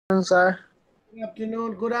Sir.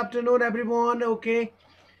 Good afternoon, everyone. Okay,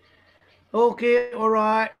 all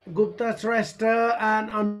right. Gupta Shrestha and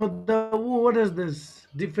another. What is this?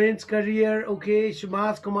 Defense career. Okay,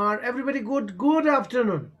 Shubhas Kumar. Everybody, good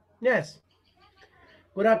afternoon. Yes,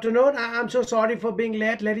 good afternoon. I'm so sorry for being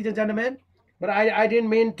late, ladies and gentlemen, but I didn't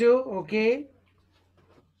mean to. Okay.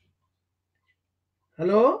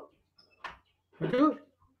 Hello. Hello.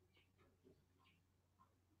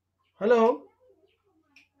 Hello,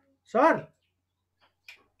 sir.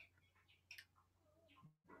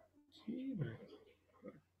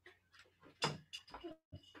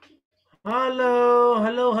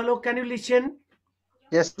 Hello. Can you listen?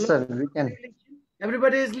 Yes, Hello. sir. We can.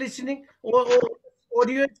 Everybody is listening.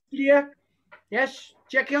 Audio is clear. Yes.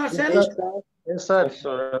 Check Yes, yourself. sir. Yes, sir.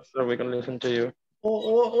 Yes, sir, we can listen to you.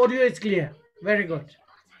 Audio is clear. Very good.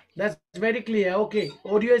 That's very clear. Okay.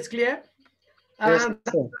 Audio is clear. And Yes, that's sir.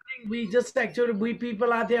 the thing. We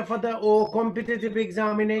people are there for the competitive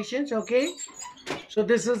examinations. Okay. So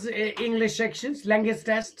this is English sections, language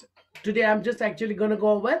test. Today I'm just actually going to go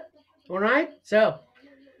over. All right. So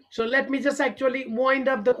let me just actually wind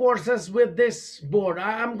up the courses with this board.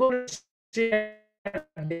 I'm going to share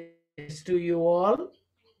this to you all.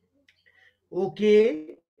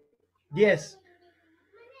 Okay. Yes.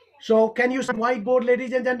 So can you see the whiteboard,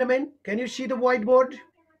 ladies and gentlemen? Can you see the whiteboard?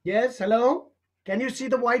 Yes. Hello. Can you see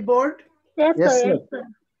the whiteboard? Yes, sir. Yes, Yes, sir. sir.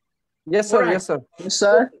 Yes, All sir. right. Yes,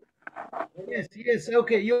 sir. Yes, sir. Yes.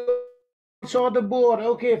 Okay. You all saw the board.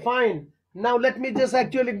 Okay. Fine. Now let me just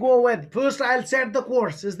actually go with. First, I'll set the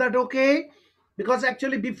course. Is that okay? Because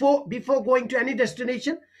actually, before going to any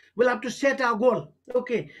destination, we'll have to set our goal.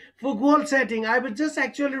 Okay. For goal setting, I will just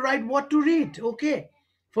actually write what to read. Okay.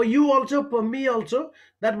 For you also, for me also,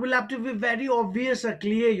 that will have to be very obvious or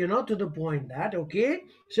clear, to the point that, okay.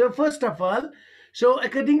 So first of all, so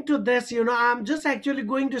according to this, I'm just actually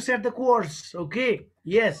going to set the course. Okay.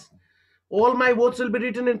 Yes, all my words will be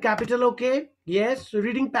written in capital. Okay. Yes,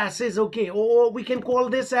 reading passage. Okay, or we can call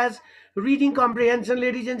this as reading comprehension,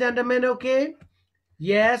 ladies and gentlemen. Okay.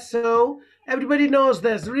 Yes, so everybody knows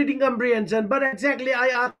this reading comprehension, but exactly I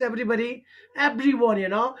asked everyone,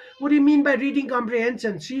 what do you mean by reading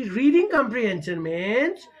comprehension? See, reading comprehension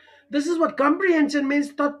means, this is what comprehension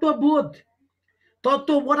means: tattva bodh.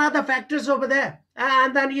 Tattva, what are the factors over there?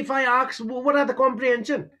 And then if I ask, what are the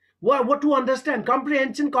comprehension? What to understand?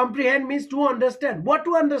 Comprehension, comprehend means to understand. What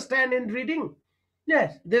to understand in reading?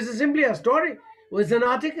 Yes, this is simply a story with an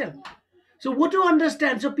article. So what to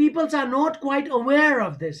understand? So people are not quite aware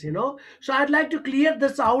of this. So I'd like to clear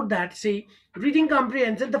this out that, see, reading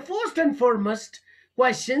comprehension, the first and foremost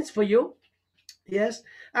questions for you. Yes,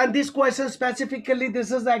 and this question specifically,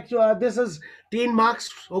 this is 10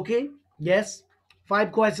 marks. Okay. Yes,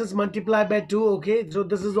 5 questions multiplied by 2. Okay, so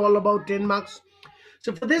this is all about 10 marks.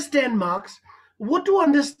 So for this 10 marks, what to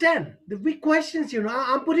understand? The big questions,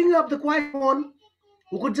 I'm putting up the question one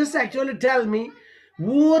who could just actually tell me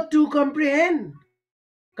what to comprehend.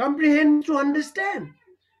 Comprehend means to understand.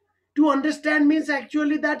 To understand means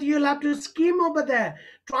actually that you'll have to skim over there.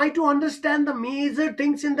 Try to understand the major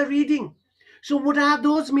things in the reading. So what are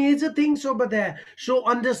those major things over there? So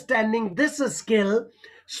understanding this skill,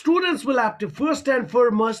 students will have to first and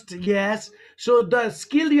foremost, yes. So the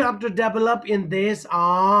skill you have to develop in this,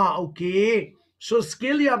 okay. So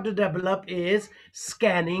skill you have to develop is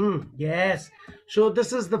scanning. Yes. So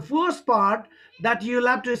this is the first part, that you'll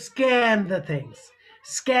have to scan the things.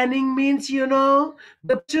 Scanning means, the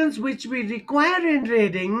portions which we require in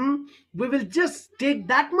reading, we will just take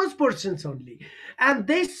that much portions only. And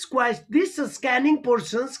this scanning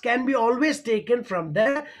portions can be always taken from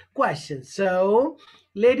the questions. So,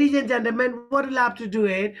 ladies and gentlemen, what you'll have to do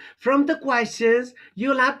it from the questions,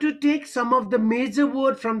 you'll have to take some of the major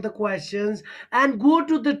word from the questions and go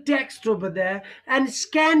to the text over there and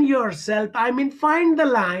scan yourself. I mean, find the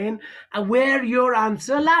line where your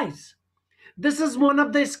answer lies. This is one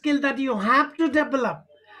of the skill that you have to develop.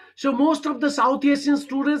 So most of the South Asian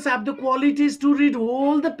students have the qualities to read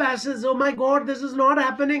all the passages. Oh my God, this is not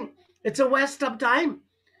happening. It's a waste of time.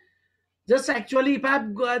 Just actually,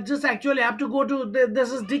 if just actually have to go to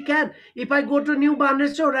this is Deccan. If I go to New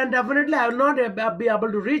Baneswar, and definitely I will not be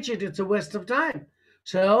able to reach it. It's a waste of time.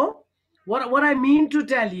 So what I mean to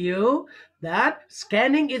tell you, that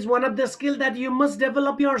scanning is one of the skill that you must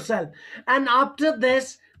develop yourself. And after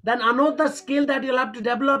this, then another skill that you'll have to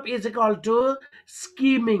develop is called to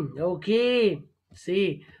scheming. Okay.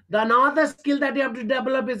 See, the another skill that you have to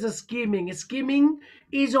develop is a scheming. Scheming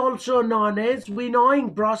is also known as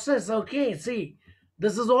winnowing process. Okay, see,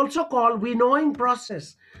 this is also called winnowing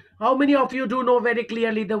process. How many of you do know very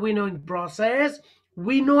clearly the winnowing process?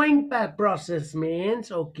 Winnowing process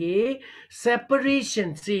means, okay,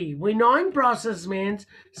 separation. See, winnowing process means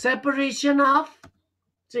separation of,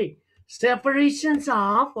 see, separations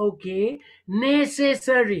of, okay,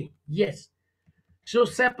 necessary. Yes. So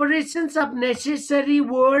separations of necessary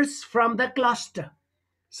words from the cluster.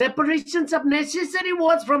 Separations of necessary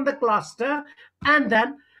words from the cluster, and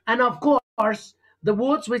then, and of course, the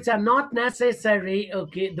words which are not necessary,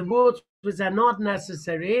 okay, the words which are not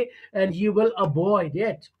necessary, and you will avoid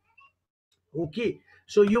it. Okay,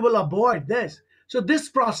 so you will avoid this. So this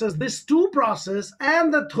process, this two process,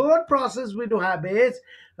 and the third process we do have is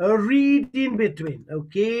read in between.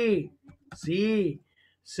 Okay, see,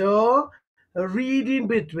 so read in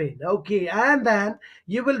between. Okay, and then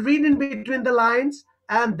you will read in between the lines,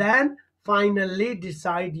 and then finally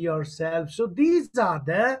decide yourself. So these are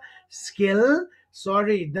the skill.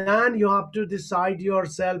 Sorry, then you have to decide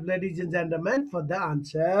yourself, ladies and gentlemen, for the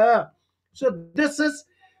answer. So this is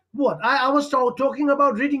what I was talking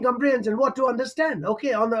about, reading comprehension, what to understand,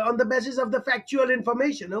 okay, on the basis of the factual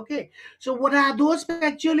information. Okay, so what are those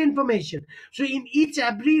factual information? So in each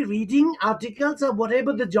every reading articles or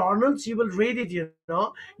whatever the journals you will read it,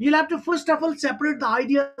 you'll have to first of all separate the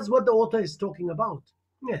ideas what the author is talking about.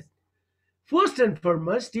 Yes, first and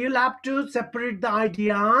foremost you'll have to separate the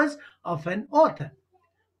ideas of an author.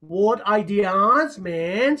 What ideas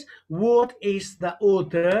means what is the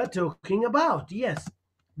author talking about? Yes.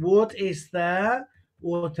 What is the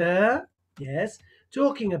author? Yes.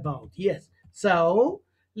 Talking about? Yes. So,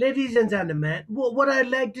 ladies and gentlemen, what I'd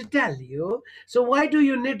like to tell you. So, why do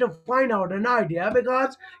you need to find out an idea?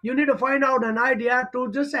 Because you need to find out an idea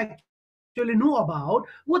to just actually know about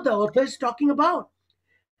what the author is talking about.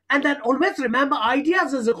 And then always remember,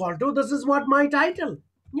 ideas is equal to, this is what my title.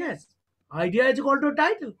 Yes. Idea is equal to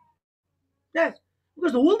title. Yes,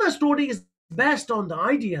 because all the story is based on the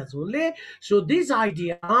ideas only. So these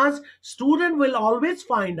ideas, student will always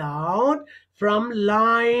find out from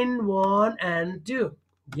line 1 and 2.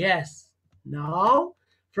 Yes. Now,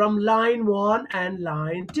 from line 1 and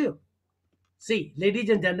line 2. See, ladies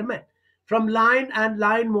and gentlemen, from line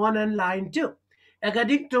 1 and line 2.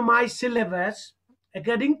 According to my syllabus,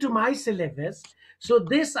 so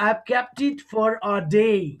this I've kept it for a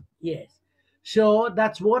day. Yes. So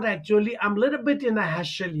that's what actually I'm a little bit in a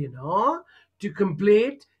hassle, to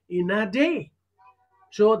complete in a day.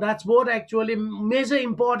 So that's what actually major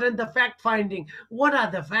important, the fact finding. What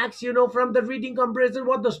are the facts, from the reading comparison,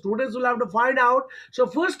 what the students will have to find out. So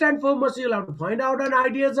first and foremost, you'll have to find out an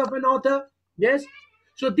ideas of an author. Yes.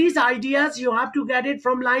 So these ideas, you have to get it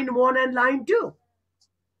from line 1 and line 2.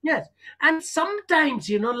 Yes. And sometimes,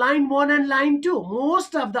 line 1 and line 2,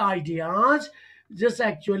 most of the ideas just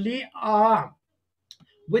actually are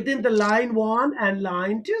within the line 1 and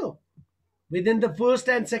line 2, within the first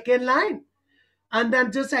and second line. And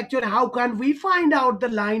then just actually, how can we find out the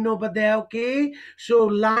line over there? Okay, so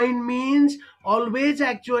line means always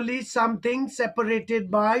actually something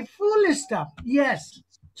separated by full stop. Yes,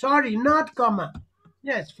 sorry, not comma.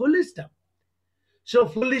 Yes, full stop. So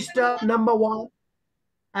full stop number 1,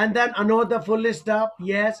 and then another full stop.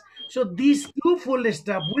 Yes, so these two full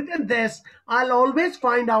stop, within this I'll always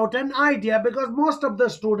find out an idea, because most of the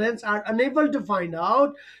students are unable to find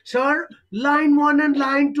out. Sir, line 1 and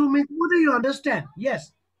line 2 means, what do you understand?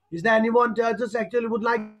 Yes. Is there anyone just actually would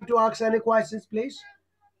like to ask any questions, please?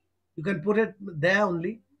 You can put it there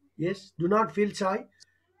only. Yes, do not feel shy.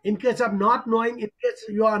 In case of not knowing, in case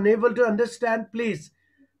you are unable to understand, please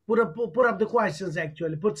put up the questions.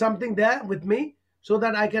 Actually, put something there with me so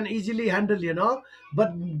that I can easily handle.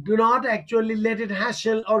 But do not actually let it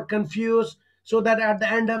hassle or confuse, so that at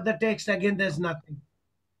the end of the text again there's nothing.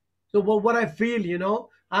 So what I feel,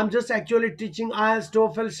 I'm just actually teaching IELTS,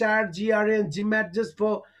 TOEFL, SAT, GRE, and GMAT just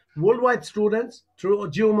for worldwide students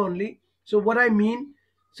through Zoom only. So what I mean,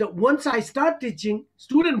 so once I start teaching,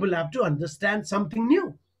 student will have to understand something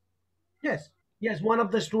new. Yes, yes. One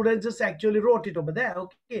of the students just actually wrote it over there.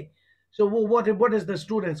 Okay. So what is the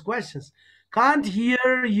student's questions? Can't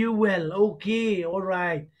hear you well. Okay, all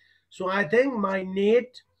right. So I think my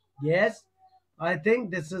net. Yes, I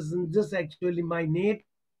think this is just actually my net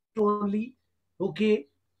only. Okay.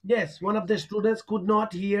 Yes, one of the students could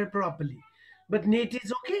not hear properly, but net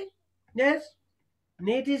is okay. Yes,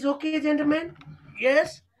 net is okay, gentlemen.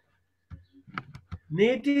 Yes,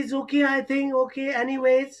 net is okay. I think okay.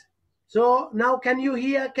 Anyways. So now can you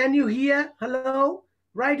hear? Can you hear? Hello?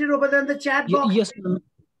 Write it over there in the chat box. Yes, sir.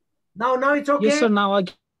 Now it's okay? Yes, sir. Now I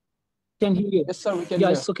can hear you. Yes, sir, we can Yeah,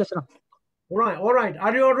 hear. it's okay, sir. All right.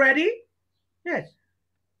 Are you all ready? Yes.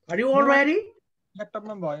 Are you all ready? Laptop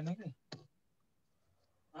में boy ना कि?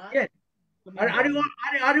 Yes.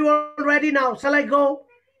 Are you all ready now? Shall I go?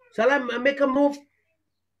 Shall I make a move?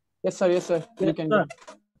 Yes, sir. Yes, sir. You can go.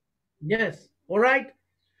 Yes. All right.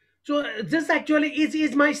 So this actually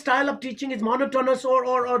is my style of teaching is monotonous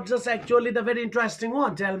or just actually the very interesting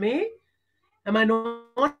one. Tell me, am I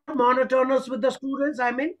not monotonous with the students?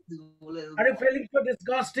 I mean, are you feeling so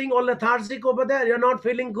disgusting or lethargic over there? You're not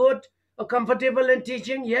feeling good or comfortable in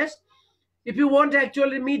teaching? Yes. If you want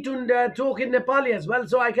actually me to talk in Nepali as well,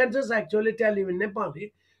 so I can just actually tell you in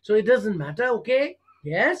Nepali. So it doesn't matter, okay?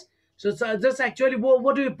 Yes. So just actually,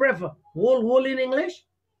 what do you prefer? Whole in English?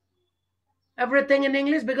 Everything in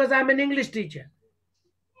English because I'm an English teacher.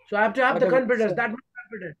 So I have to have the Whatever, confidence. sir. That much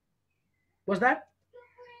confidence. What's that?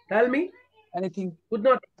 Tell me. Anything. Would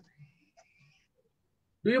not.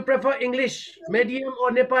 Do you prefer English medium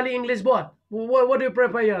or Nepali English both? What do you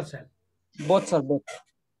prefer yourself? Both, sir. Both.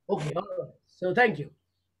 Okay. All right. So thank you.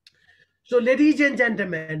 So ladies and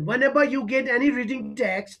gentlemen, whenever you get any reading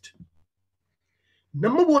text,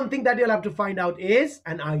 number one thing that you'll have to find out is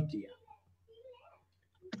an idea.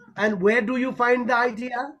 And where do you find the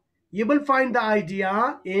idea? You will find the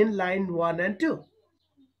idea in line 1 and 2.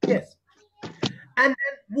 Yes. And then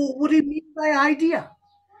what do you mean by idea?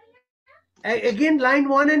 Again, line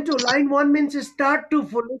 1 and 2. Line 1 means start to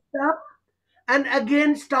full stop, and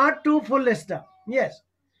again start to full stop. Yes.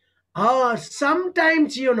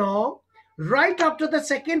 Sometimes, right after the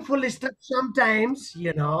second full stop, sometimes,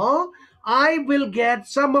 I will get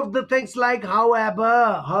some of the things like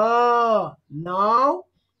however, now.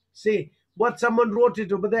 See what someone wrote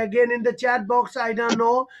it over there again in the chat box. I don't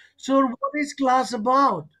know. So, what is class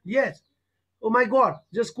about? Yes. Oh my God!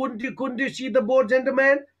 Just couldn't you see the board,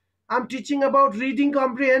 gentlemen? I'm teaching about reading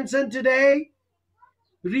comprehension today.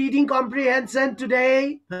 Reading comprehension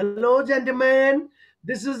today. Hello, gentlemen.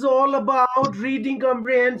 This is all about reading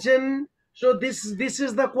comprehension. So this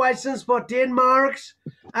is the questions for 10 marks,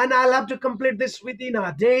 and I'll have to complete this within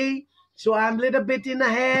a day. So I'm a little bit in a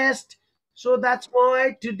haste. So that's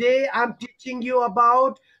why today I'm teaching you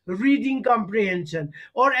about reading comprehension,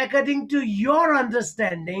 or according to your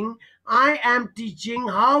understanding, I am teaching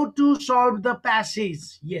how to solve the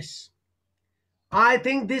passage. Yes. I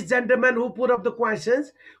think this gentleman who put up the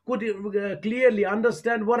questions could clearly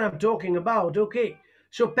understand what I'm talking about. Okay.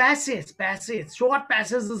 So passage, short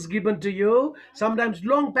passages is given to you. Sometimes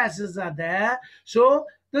long passages are there. So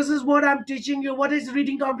this is what I'm teaching you. What is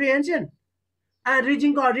reading comprehension? And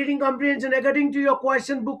reading comprehension according to your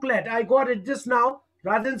question booklet. I got it just now.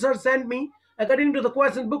 Rajan sir sent me. According to the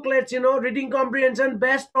question booklets, reading comprehension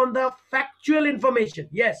based on the factual information.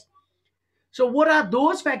 Yes. So what are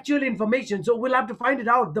those factual information? So we'll have to find it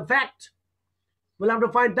out. The fact. We'll have to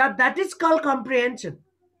find that. That is called comprehension.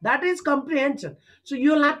 That is comprehension. So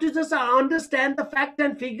you'll have to just understand the fact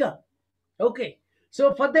and figure. Okay.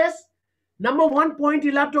 So for this, number one point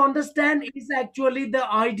you'll have to understand is actually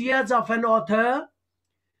the ideas of an author.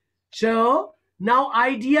 So now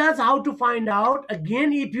ideas, how to find out.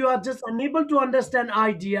 Again, if you are just unable to understand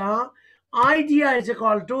idea is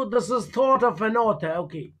equal to, this is thought of an author.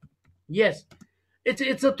 Okay. Yes.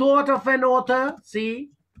 It's a thought of an author. See,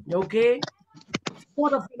 okay,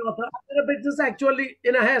 thought of an author. A little bit just actually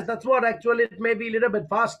in a haste. That's what actually it may be a little bit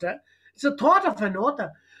faster. It's a thought of an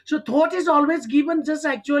author. So thought is always given just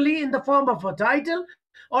actually in the form of a title,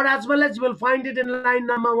 or as well as you will find it in line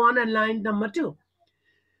number 1 and line number 2.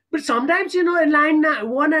 But sometimes, in line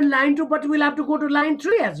 1 and line 2, but we'll have to go to line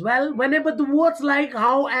 3 as well. Whenever the words like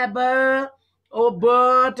however or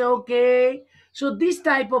but, okay. So this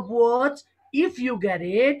type of words, if you get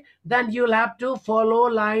it, then you'll have to follow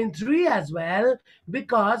line 3 as well,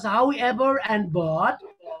 because however and but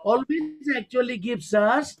always actually gives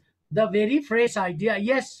us the very fresh idea.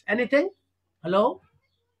 Yes, anything? Hello?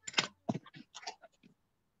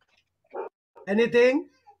 Anything?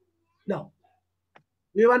 No.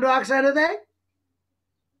 You want to ask anything?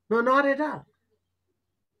 No, not at all.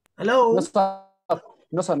 Hello? No, sir.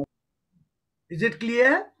 No, sir. No. Is it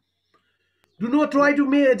clear? Do not try to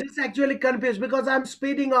me just actually confuse because I'm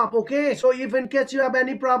speeding up, okay? So if in case you have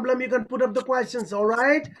any problem, you can put up the questions, all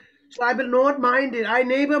right? So I will not mind it. I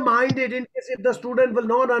never mind it in case if the student will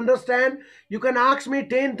not understand. You can ask me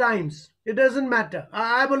 10 times. It doesn't matter.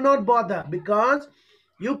 I will not bother because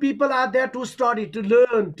you people are there to study, to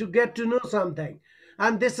learn, to get to know something.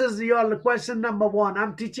 And this is your question number 1.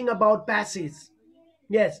 I'm teaching about passage.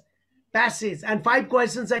 Yes, passage. And 5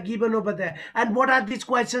 questions are given over there. And what are these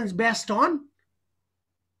questions based on?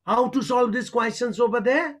 How to solve these questions over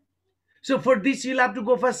there? So for this, you'll have to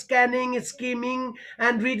go for scanning, skimming,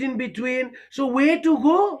 and read in between. So where to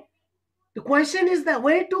go? The question is that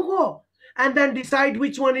where to go? and then decide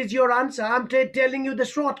which one is your answer. I'm telling you the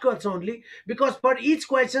shortcuts only, because for each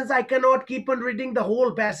questions I cannot keep on reading the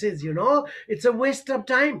whole passage, it's a waste of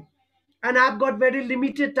time, and I've got very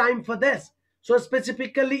limited time for this. So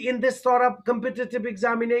specifically in this sort of competitive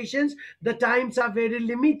examinations, the times are very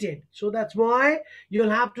limited. So that's why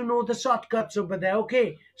you'll have to know the shortcuts over there.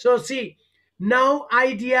 Okay. So see, now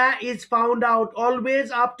idea is found out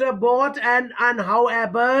always after but and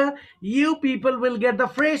however. You people will get the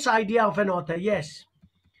phrase idea of an author. Yes.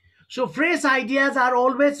 So phrase ideas are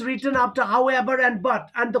always written after however and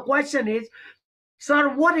but. And the question is, sir,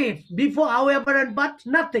 what if before however and but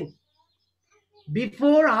nothing?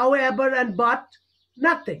 Before however and but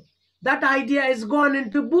nothing. That idea is gone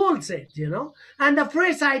into bullshit, and the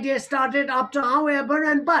phrase idea started after however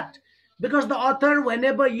and but, because the author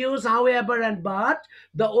whenever use however and but,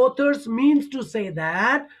 the authors means to say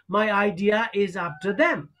that my idea is after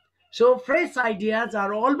them. So phrase ideas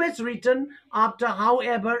are always written after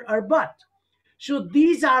however or but. So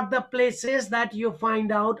these are the places that you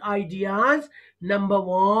find out ideas, number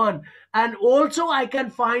one. And also I can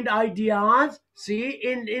find ideas, see,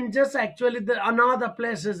 in just actually the another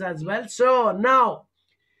places as well. So now,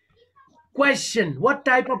 question, what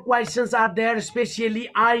type of questions are there? Especially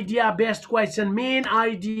idea based question, main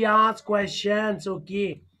ideas questions.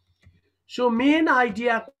 Okay, so main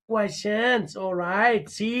idea questions. All right,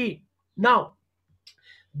 see, now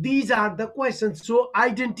these are the questions. So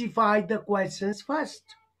identify the questions first.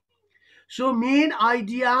 So main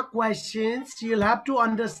idea questions, you'll have to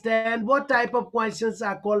understand what type of questions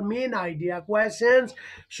are called main idea questions.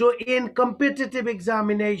 So in competitive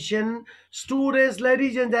examination, students,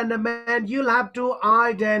 ladies and gentlemen, you'll have to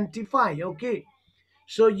identify, okay?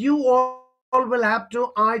 So you all will have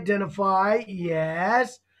to identify,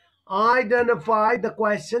 yes, identify the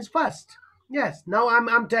questions first. Yes, now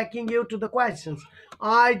I'm taking you to the questions.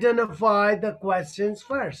 Identify the questions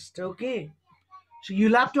first, okay? So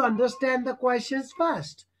you'll have to understand the questions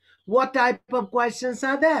first. What type of questions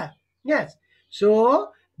are there? Yes.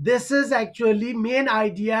 So this is actually main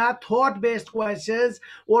idea, thought-based questions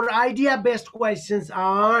or idea-based questions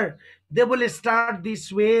are. They will start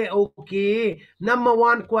this way. Okay. Number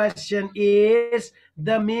one question is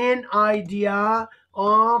the main idea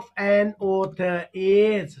of an author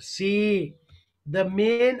is. See, the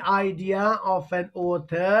main idea of an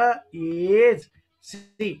author is.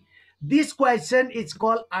 See, this question is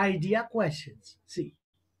called idea questions. See,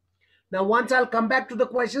 now once I'll come back to the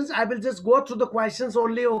questions, I will just go through the questions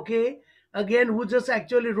only. Okay, again, who just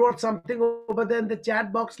actually wrote something over there in the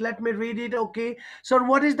chat box, let me read it. Okay, so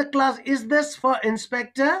what is the class? Is this for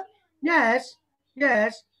inspector? Yes,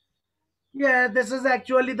 yes, yeah, this is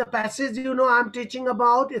actually the passage I'm teaching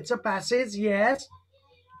about. It's a passage. Yes,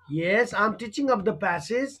 yes, I'm teaching of the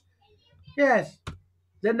passage. Yes,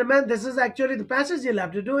 gentlemen, this is actually the passage you'll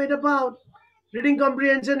have to do it about. Reading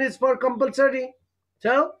comprehension is for compulsory.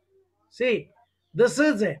 So, see, this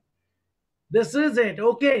is it. This is it.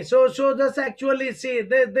 Okay, so this actually, see,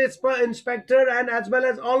 this for inspector and as well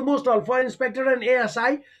as almost all for inspector and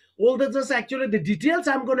ASI, all this is actually the details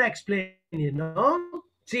I'm going to explain.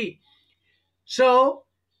 See, so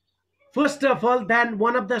first of all, then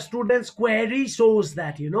one of the students' query shows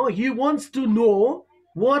that, he wants to know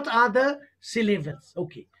what are the syllables.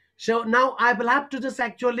 Okay. So now I will have to just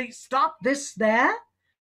actually stop this there.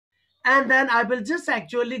 And then I will just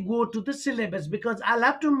actually go to the syllabus because I'll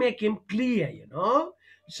have to make him clear.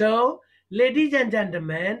 So, ladies and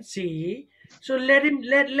gentlemen, see, so let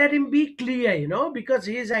him be clear, because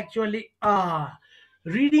he is actually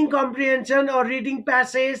reading comprehension or reading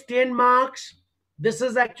passage, 10 marks. This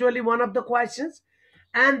is actually one of the questions.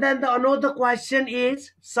 And then another question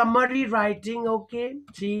is summary writing. Okay,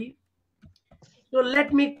 see. So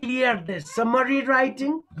let me clear this. Summary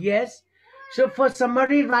writing, yes. So for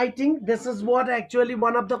summary writing, this is what actually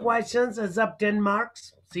one of the questions is up 10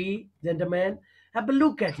 marks. See, gentlemen, have a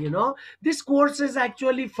look at. This course is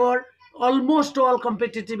actually for almost all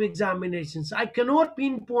competitive examinations. I cannot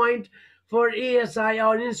pinpoint for ASI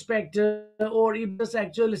or inspector or even just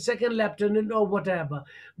actually second lieutenant or whatever.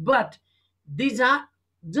 But these are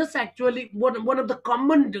just actually one of the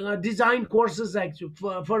common design courses actually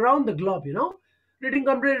for around the globe.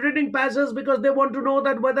 Reading passages because they want to know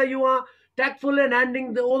that whether you are tactful and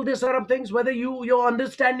handling all these sort of things, whether your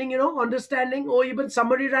understanding or even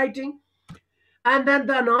summary writing. And then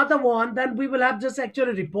the another one, then we will have just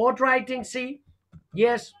actually report writing. See,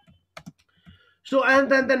 yes. So and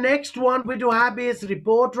then the next one we do have is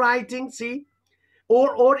report writing. See,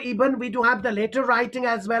 or even we do have the letter writing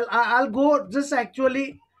as well. I'll go just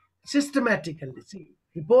actually systematically. See,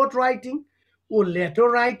 report writing or letter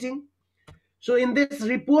writing. So in this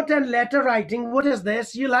report and letter writing, what is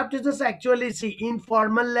this? You'll have to just actually see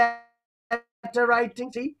informal letter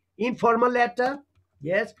writing. See, informal letter.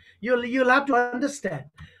 Yes, you'll have to understand.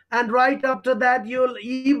 And right after that, you'll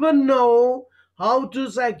even know how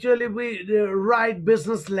to actually write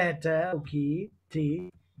business letter. Okay, see,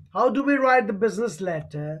 how do we write the business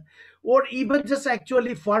letter, or even just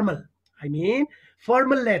actually formal? I mean,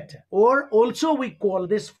 formal letter, or also we call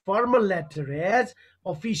this formal letter as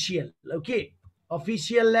official. Okay,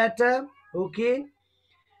 official letter. Okay,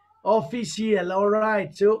 official. All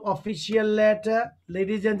right, so official letter,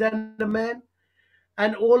 ladies and gentlemen.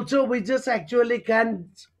 And also we just actually can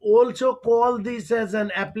also call this as an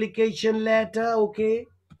application letter. Okay,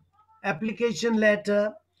 application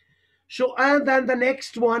letter. So and then the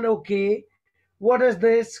next one. Okay, what is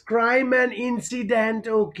this? Crime and incident.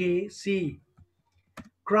 Okay, see,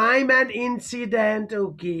 crime and incident.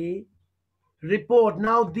 Okay, report.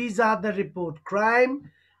 Now these are the report: crime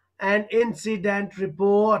and incident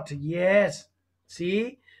report. Yes,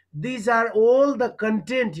 see, these are all the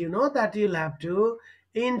content, that you'll have to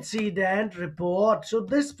incident report. So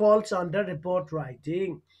this falls under report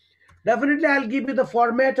writing. Definitely I'll give you the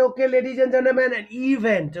format. Okay, ladies and gentlemen. An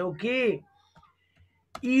event. Okay,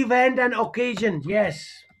 event and occasion. Yes,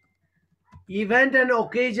 event and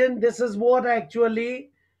occasion. This is what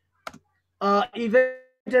actually event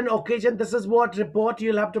and occasion. This is what report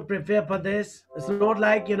you'll have to prepare for this. It's not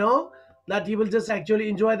like, that you will just actually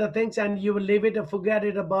enjoy the things and you will leave it or forget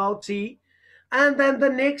it about. See, and then the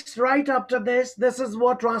next right after this is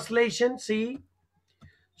what translation. See,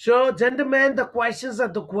 so gentlemen, the questions are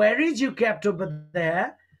the queries you kept over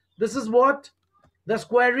there. This is what the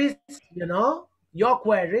queries, your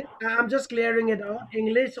query. I'm just clearing it out,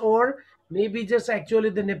 English or maybe just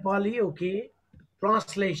actually the Nepali. Okay,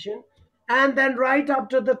 translation. And then right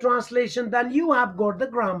after the translation, then you have got the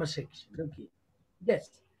grammar section. Okay, yes.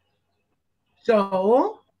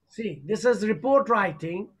 So see, this is report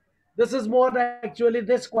writing. This is what actually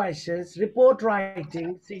this questions report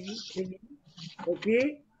writing. See,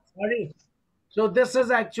 okay, sorry. So this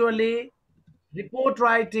is actually report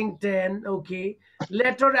writing 10. Okay,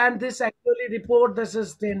 letter and this actually report, this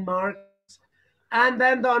is 10 marks. And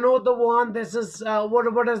then the another one, this is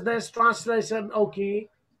what is this? Translation. Okay,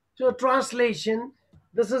 so translation,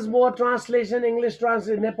 this is more translation, English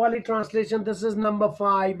translation, Nepali translation, this is number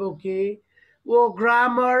 5. Okay, oh,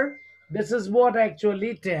 grammar, this is what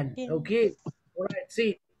actually 10. Okay, all right,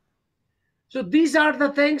 see, so these are the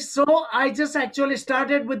things. So I just actually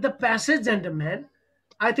started with the passage, gentlemen.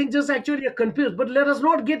 I think just actually you're confused, but let us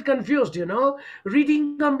not get confused.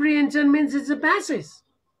 Reading comprehension means it's a passage.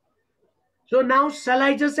 So now, shall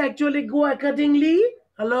I just actually go accordingly?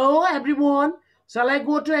 Hello, everyone. Shall I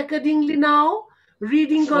go to accordingly now?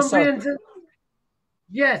 Reading Yes, sir. comprehension.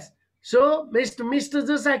 Yes. So, Mr.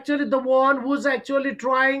 Just actually the one who's actually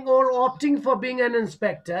trying or opting for being an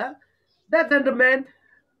inspector. That gentleman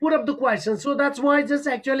put up the question. So that's why just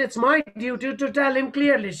actually it's my duty to tell him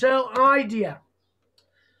clearly. So,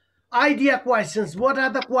 idea questions. What are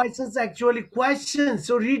the questions actually? Questions.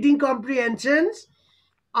 So, reading comprehensions,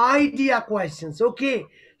 idea questions. Okay,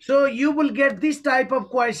 so you will get this type of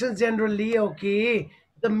questions generally. Okay,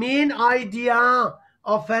 the main idea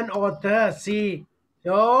of an author. See,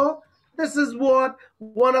 so this is what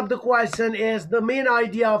one of the question is. The main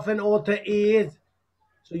idea of an author is.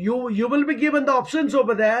 So you will be given the options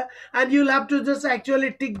over there and you'll have to just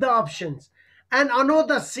actually tick the options. And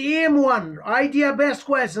another same one, idea based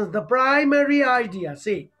questions, the primary idea.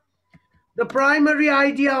 See, the primary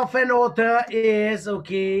idea of an author is,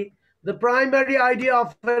 okay, the primary idea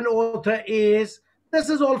of an author is, this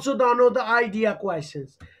is also the another idea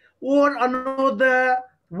questions, or another,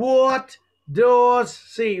 what does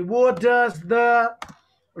the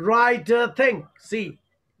writer think? See,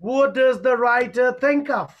 what does the writer think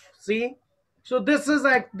of? See, so this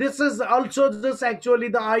is also just actually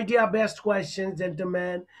the idea based questions,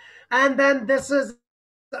 gentlemen. And then this is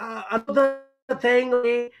another thing.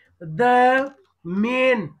 Okay, the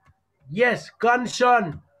main, yes,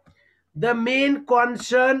 concern, the main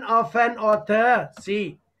concern of an author.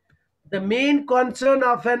 See, the main concern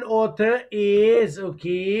of an author is,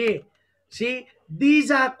 okay, see,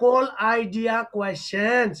 these are called idea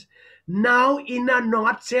questions. Now in a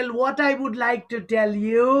nutshell, what I would like to tell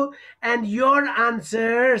you, and your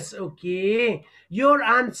answers, okay, your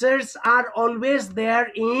answers are always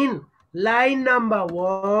there in line number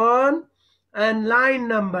 1 and line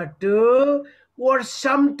number 2, or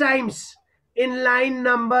sometimes in line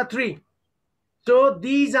number 3. So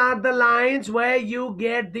these are the lines where you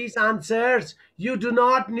get these answers. You do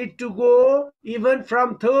not need to go even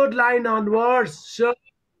from third line onwards. So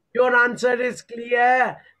Your answer is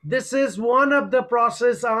clear. This is one of the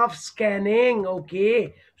process of scanning.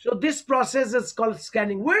 Okay. So this process is called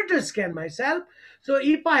scanning. Where to scan myself? So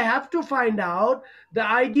if I have to find out the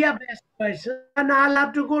idea based question, then I'll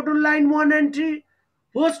have to go to line 1 and 3.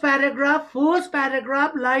 First paragraph,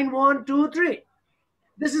 line 1, 2, 3.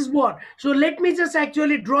 This is what. So let me just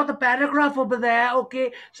actually draw the paragraph over there.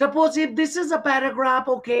 Okay. Suppose if this is a paragraph,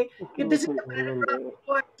 okay. If this is a paragraph,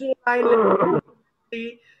 go to line.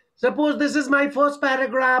 Suppose this is my first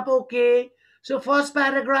paragraph, okay. So first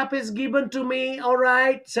paragraph is given to me, all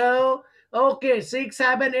right. So okay, 6,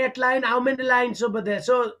 7, 8 line. How many lines over there?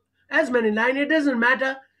 So as many line, it doesn't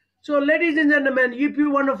matter. So ladies and gentlemen, if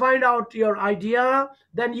you want to find out your idea,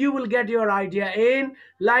 then you will get your idea in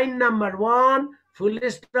line number 1, full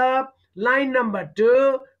stop, line number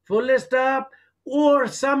 2, full stop, or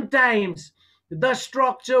sometimes the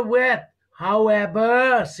structure with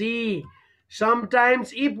however. See,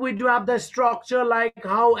 sometimes if we do have the structure like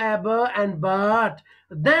however and but,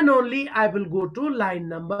 then only I will go to line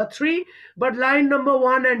number 3, but line number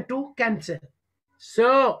 1 and 2 cancel.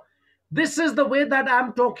 So this is the way that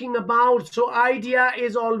I'm talking about. So idea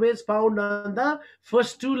is always found on the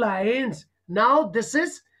first 2 lines. Now this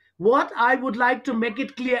is what I would like to make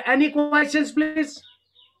it clear. Any questions, please?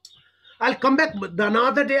 I'll come back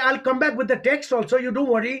another day. I'll come back with the text also. You don't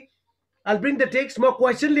worry. I'll bring the text. म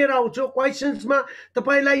question लिएर आउँछु. क्वेसन्समा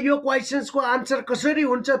तपाईँलाई यो क्वेसन्सको answer कसरी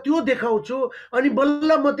हुन्छ त्यो देखाउँछु अनि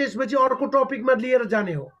बल्ल म त्यसपछि अर्को टपिकमा लिएर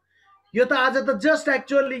जाने हो. यो त आज त just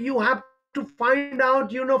actually you have to find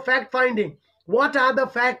out fact finding. What are the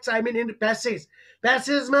facts आई मिन इन प्यासेज.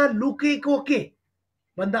 प्यासेजमा लुकेको के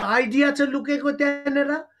भन्दा आइडिया छ लुकेको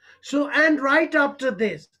त्यहाँनिर. So and right after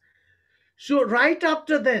this. So right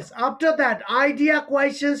after this, after that, idea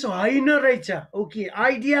questions haina रहेछ. Okay,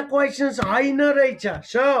 idea questions haina रहेछ.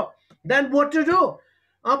 So then what to do?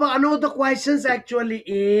 Another questions actually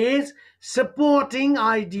is supporting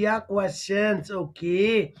idea questions.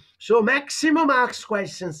 Okay, so maximum marks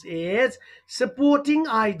questions is supporting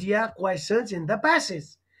idea questions in the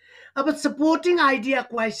passage. But supporting idea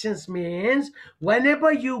questions means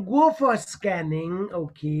whenever you go for scanning,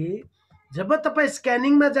 okay, जब तपाईं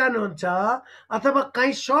स्क्यानिङमा जानुहुन्छ अथवा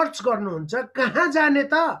कहीँ search गर्नुहुन्छ कहाँ जाने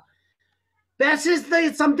त. Passage त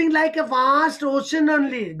is something like a vast ओसन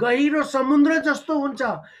only. गहिरो समुद्र जस्तो हुन्छ.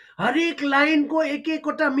 हरेक लाइनको एक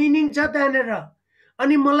एकवटा मिनिङ छ त्यहाँनिर.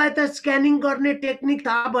 अनि मलाई त स्क्यानिङ गर्ने टेक्निक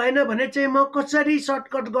थाहा भएन भने चाहिँ म कसरी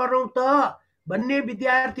सर्टकट गरौँ त भन्ने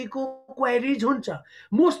विद्यार्थीको क्वेरिज हुन्छ.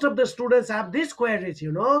 Most of the students have this queries,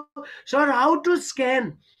 sir how to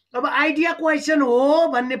scan. अब आइडिया क्वेसन हो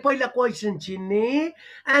भन्ने पहिला क्वेसन चिन्ने,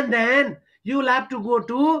 and then you'll have to go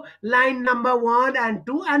to line number 1 and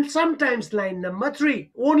 2 and sometimes line number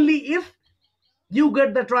 3 only if you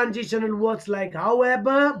get the transitional words like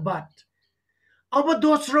however, but. अब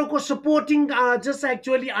दोस्रोको supporting just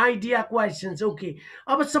actually idea questions. Okay,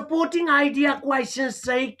 अब supporting idea questions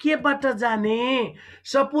चाहिँ केबाट जाने.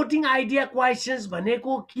 Supporting idea questions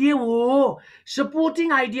भनेको के हो.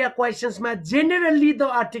 Supporting idea क्वेसन्समा generally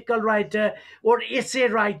the article writer or essay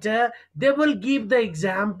writer, they will give the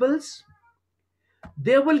examples,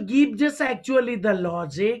 they will give just actually the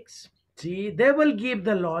logics. See, they will give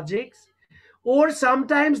the logics, or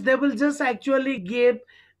sometimes they will just actually give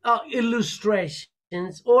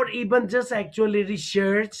illustrations or even just actually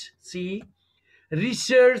research. See,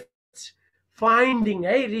 research finding.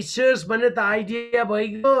 Hey, research भने त idea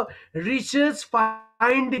भइगयो. Research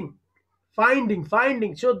finding.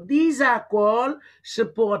 So these are called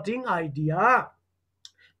supporting idea.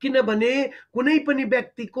 किनभने कुनै पनि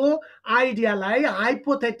व्यक्तिको आइडियालाई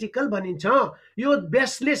hypothetical भनिन्छ. यो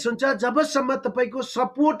baseless हुन्छ जबसम्म तपाईको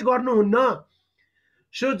सपोर्ट गर्नुहुन्न.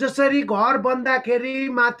 सो जसरी घर बन्दाखेरि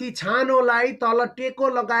माथि छानोलाई तल टेको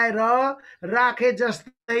लगाएर राखे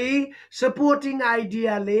जस्तै सपोर्टिङ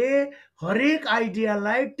आइडियाले हरेक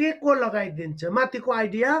आइडियालाई टेको लगाइदिन्छ. माथिको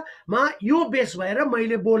आइडियामा यो बेस भएर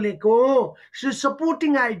मैले बोलेको. सो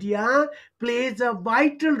supporting idea plays a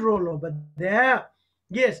vital role over there.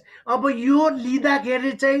 Yes, अब यो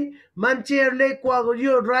लिँदाखेरि चाहिँ मान्छेहरूले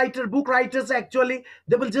यो writer book writers actually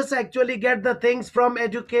they will just actually get the things from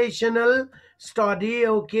educational study.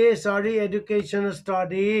 Okay, सरी, एजुकेसनल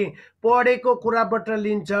स्टडी पढेको कुराबाट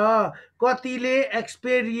लिन्छ. कतिले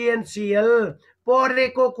एक्सपेरिएन्सियल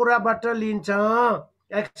पढेको कुराबाट लिन्छ.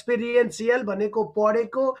 एक्सपेरिएन्सियल भनेको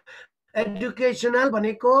पढेको, एजुकेसनल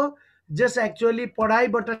भनेको जस्ट एक्चुअली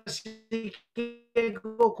पढाइबाट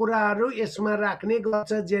सिकेको कुराहरू यसमा राख्ने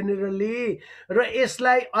गर्छ जेनरली. र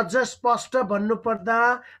यसलाई अझ स्पष्ट भन्नुपर्दा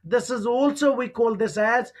this is also we call this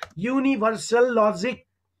as universal logic.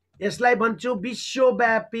 यसलाई भन्छौँ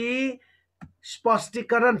विश्वव्यापी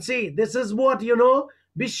स्पष्टीकरण see this is what you know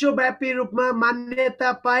विश्वव्यापी रूपमा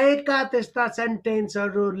मान्यता पाएका त्यस्ता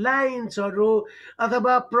सेन्टेन्सहरू लाइन्सहरू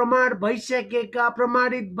अथवा प्रमाणित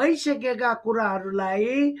भइसकेका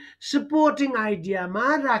कुराहरूलाई सपोर्टिङ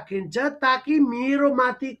आइडियामा राखिन्छ ताकि मेरो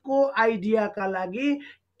माथिको आइडियाका लागि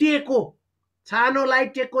टेको छानोलाई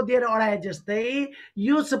टेको दिएर अडाए जस्तै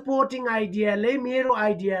यो सपोर्टिङ आइडियाले मेरो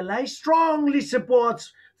आइडियालाई strongly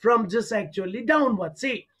supports from just actually downward.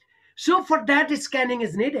 See, so for that scanning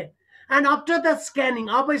is needed. And after the scanning,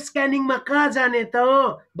 अब scanning मा कहाँ जाने त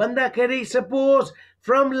भन्दाखेरि suppose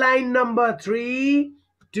from line number 3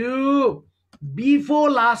 to before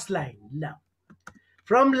last line. Now,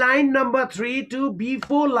 from line number 3 to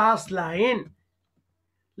before last line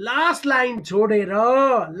छोडेर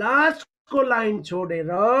last को line छोडेर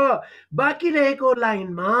बाँकी रहेको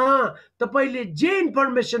लाइनमा तपाईले जे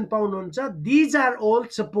इन्फर्मेसन पाउनुहुन्छ these are all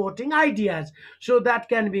supporting ideas. So that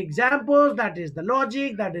can be examples, that is the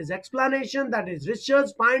logic, that is explanation, that is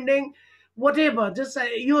research finding, whatever. Just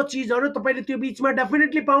यो चीजहरु तपाईले त्यो बीचमा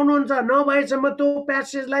डेफिनेटली पाउनुहुन्छ नभएसम्म त्यो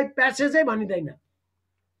प्यासेजलाई प्यासेजै भनिदैन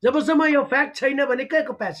जबसम्म यो फ्याक्ट छैन भने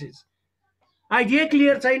केको प्यासेज आइडिया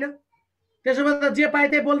क्लियर छैन त्यसोभए त जे पाए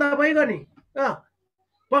त्यही बोल्दा भइगयो नि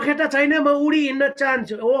पखेटा छैन म उडी हिँड्न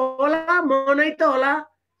चाहन्छु होला मनै त होला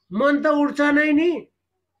मन त उड्छ नै नि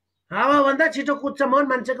हावा भन्दा छिटो कुद्छ मन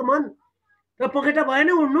मान्छेको मन र पखेटा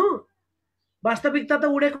भएन उड्नु वास्तविकता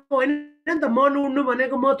त उडेको होइन नि त मन उड्नु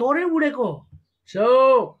भनेको म थोरै उडेको सो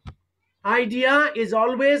idea is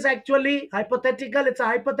always actually hypothetical, it's a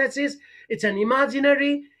hypothesis, it's an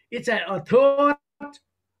imaginary, it's a thought,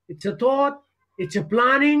 it's a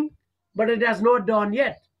planning, but it has not done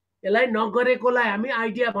yet. यसलाई नगरेकोलाई हामी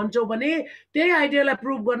आइडिया भन्छौं भने त्यही आइडियालाई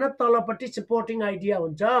प्रुभ गर्न तलपट्टि सपोर्टिङ आइडिया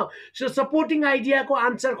हुन्छ सो supporting आइडियाको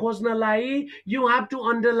answer खोज्नलाई you have to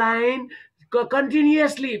underline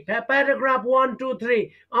continuously paragraph 1 2 3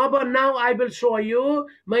 अब now I will show you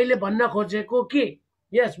मैले भन्न खोजेको के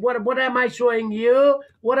yes what am I showing you,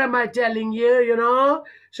 what am I telling you, you know,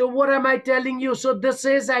 so what am I telling you, so this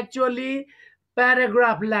is actually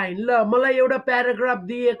paragraph line ल मलाई एउटा paragraph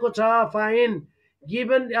दिएको छ fine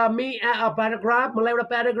given me a paragraph मलाई एउटा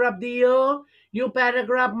paragraph दियो यो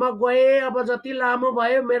paragraph मा गए अब जति लामो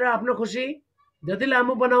भयो मेरो आफ्नो खुसी जति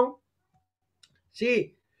लामो बनाऊ सी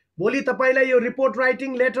भोलि तपाईलाई यो रिपोर्ट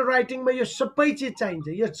राइटिङ लेटर राइटिङमा यो सबै चीज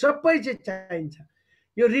चाहिन्छ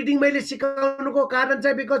यो रिडिङ मैले सिकाउनुको कारण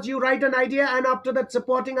चाहिँ because you write an idea and after that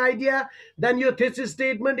supporting idea then your thesis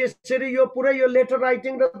statement यसरी यो पुरै यो लेटर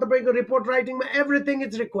राइटिङ र तपाईको report राइटिङमा everything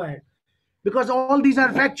is required because all these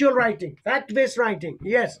are factual writing, fact based writing.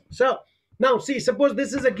 Yes, so now see, suppose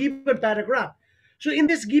this is a given paragraph. So in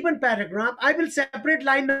this given paragraph I will separate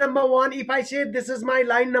line number 1. If I say this is my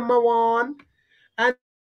line number 1 and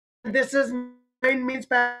this is mine means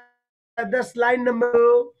this line number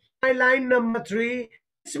 2, my line number 3,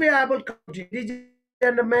 this way I will count it,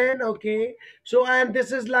 gentlemen. Okay, so and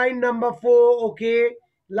this is line number 4. Okay,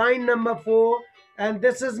 line number 4, and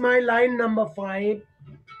this is my line number 5.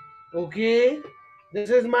 Okay, this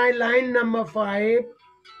is my line number 5.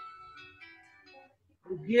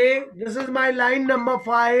 Okay, this is my line number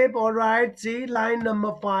 5. All right, see, line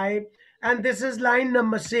number 5, and this is line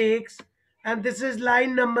number 6, and this is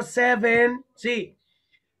line number 7. See,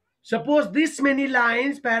 suppose this many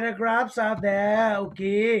lines, paragraphs are there.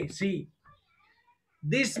 Okay, see,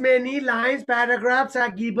 this many lines, paragraphs are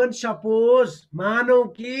given. Suppose मानौ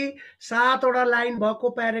कि 7 वटा line भएको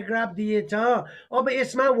paragraph दिएछ अब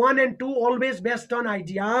यसमा 1 and 2 always based on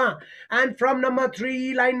idea, and from number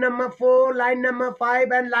 3, line number 4, line number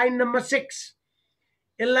 5 and line number 6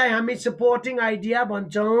 यसलाई हामी supporting idea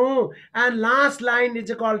भन्छौं, and last line is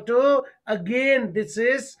equal to, again this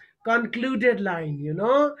is concluded line, you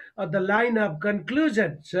know, or the line of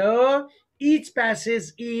conclusion. So each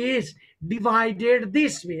passage is divided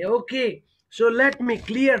this way. Okay, so let me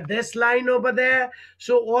clear this line over there.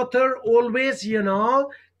 So author always, you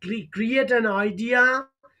know, create an idea.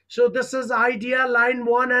 So this is idea line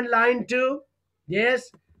 1 and line 2.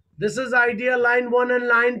 Yes, this is idea line 1 and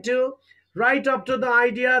line 2. Right up to the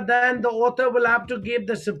idea, then the author will have to give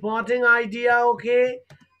the supporting idea. Okay,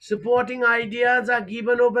 supporting ideas are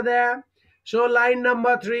given over there. So line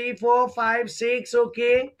number 3 4 5 6.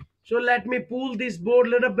 Okay, so let me pull this board a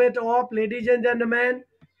little bit up, ladies and gentlemen.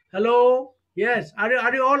 Hello, yes, are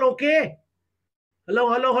you all okay? Hello,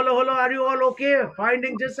 are you all okay?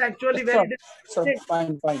 Finding just actually very sir,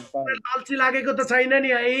 fine. अल्छी लागेको त छैन नि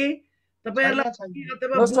है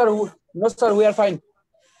तपाईहरुलाई? No sir, we are fine.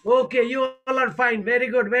 Okay, you all are fine. Very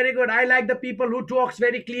good. I like the people who talks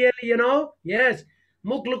very clearly, you know. Yes,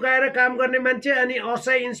 मुख लुकाएर काम गर्ने मान्छे अनि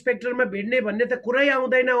असै इन्स्पेक्टरमा भिड्ने भन्ने त कुरै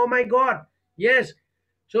आउँदैन. Oh my god, Yes.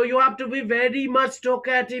 So you have to be very much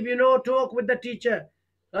talkative, talk with the teacher.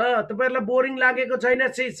 तपाईँहरूलाई बोरिङ लागेको छैन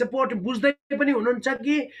सपोर्ट बुझ्दै पनि हुनुहुन्छ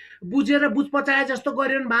कि बुझेर बुझ पचाए जस्तो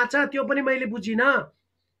गरिरहनु भएको छ त्यो पनि मैले बुझिनँ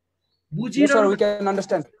Yes, sir, we बुझिरहनु can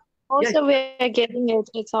understand. Also, we are getting it.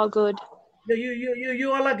 It's all good.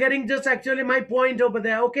 you all are getting just actually my point over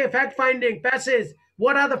there. Okay, fact finding, passage.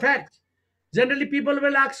 What are the facts? Generally, people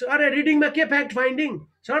will ask, "Are reading में के fact finding?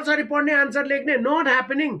 सरसरी पढ्ने answer लेख्ने not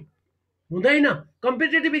happening." हुँदैन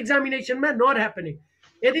competitive एक्जामिनेसनमा नट happening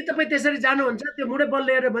यदि तपाईँ त्यसरी जानुहुन्छ त्यो मुडे बल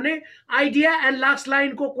लिएर भने आइडिया एन्ड लास्ट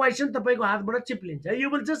लाइनको क्वेसन तपाईँको हातबाट चिप्लिन्छ you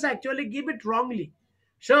will just actually give it Rangli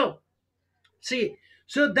so C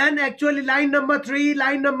so then actually line number 3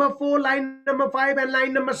 line number 4 line number 5 and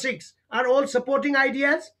line number 6 are all supporting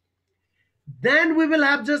ideas. Then we will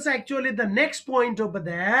have just actually the next point over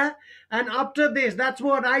there, and after this, that's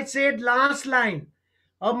what I said last line.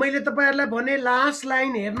 अब मैले तपाईहरुलाई भने last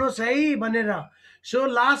line हेर्नुस् है भनेर. So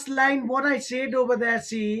last line what I said over there,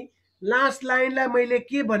 see last line लाई मैले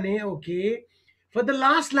के भने, okay, for the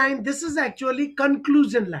last line this is actually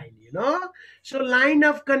conclusion line, so line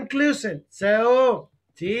of conclusion. So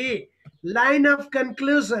see line of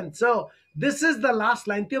conclusion, so this is the last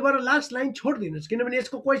line. त्यो भएर last line छोड्दिनुस् किनभने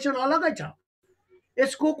यसको question अलगै छ,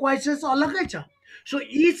 यसको क्वेशन्स अलगै छ. So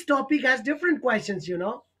each topic has different questions,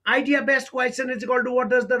 idea based question is equal to what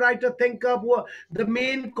does the writer think of, the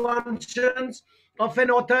main concerns of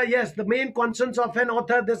an author. Yes, the main concerns of an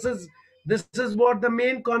author, this is what the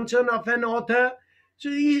main concern of an author. So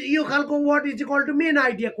you calculate what is equal to main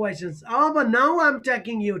idea questions. But now I'm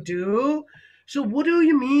taking you to, so what do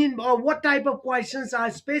you mean, or what type of questions are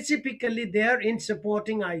specifically there in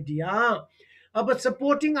supporting idea? But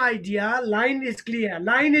supporting idea, line is clear,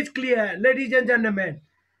 ladies and gentlemen.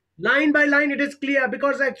 Line by line it is clear,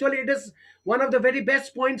 because actually it is one of the very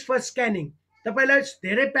best points for scanning. तपाईलाई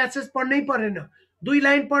धेरै passage पढ्नै परेन, 2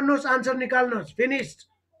 line पढ्नुस् answer निकाल्नुस्, finished.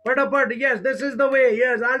 फटाफट. Yes, this is the way.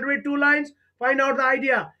 Yes, I'll read 2 lines, find out the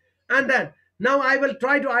idea, and then now I will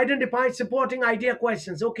try to identify supporting idea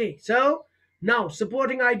questions. Okay, so now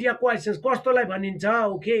supporting idea questions कस्तोलाई भनिन्छ,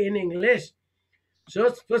 okay, in English.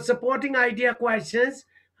 So for supporting idea questions,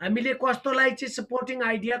 हामीले कस्तोलाई चाहिँ supporting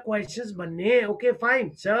idea questions भन्ने. Okay,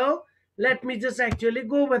 fine. So let me just actually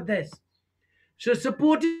go with this. So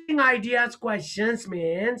supporting ideas questions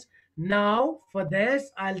means, now for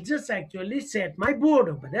this I'll just actually set my board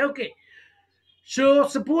over there. Okay, so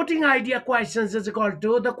supporting idea questions is equal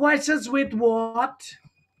to the questions with what,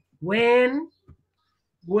 when,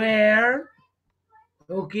 where,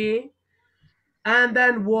 okay, and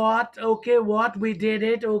then what, okay, what we did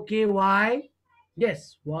it, okay, why,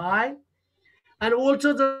 yes, why, and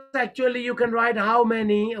also just actually you can write how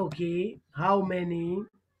many, okay, how many,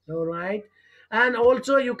 all right, and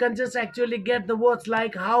also you can just actually get the words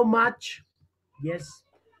like how much, yes.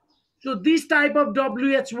 So this type of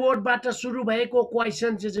WH word बाट सुरु भएको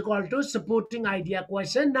questions is equal to supporting idea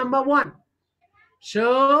question number 1.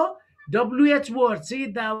 So WH word, see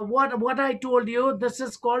the what I told you, this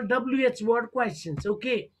is called WH word questions.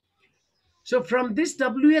 Okay, so from this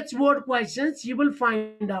WH word questions you will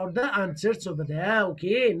find out the answers over there.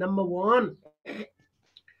 Okay, number 1.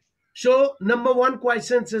 So number 1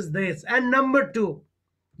 questions is this, and number 2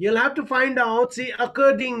 you'll have to find out, see,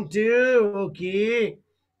 according to, okay,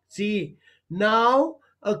 see, now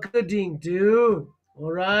according to,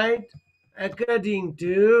 all right, according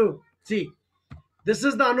to, see, this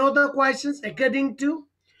is the another questions, according to,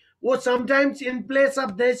 or sometimes in place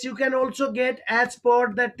of this you can also get as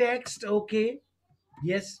per the text. Okay,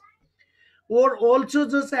 yes, or also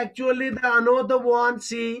just actually the another one,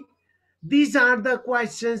 see, these are the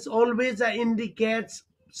questions always indicates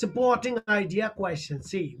supporting idea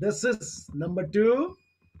questions. See, this is number 2,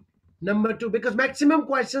 because maximum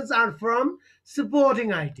questions are from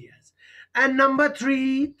supporting ideas. And number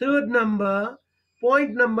 3, third number,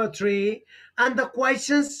 point number 3, and the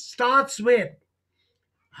questions starts with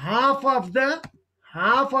half of the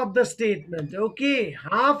statement. Okay,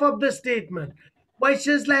 half of the statement.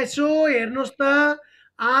 Questions like so हेर्नुस् त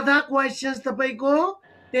आधा questions तपाईको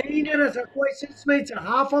त्यहीँनेर छ, questions मै छ.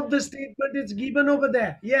 Half of the statement is given over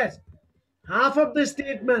there. Yes, half of the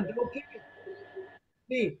statement. Okay,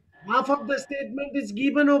 see, half of the statement is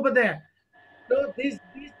given over there. So these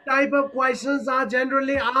type of questions are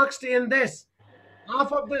generally asked in this.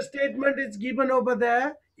 Half of the statement is given over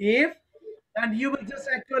there. If, and you will just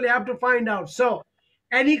actually have to find out. So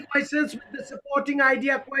any questions with the supporting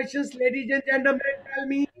idea questions, ladies and gentlemen, tell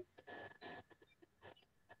me.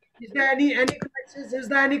 Is there any questions? Is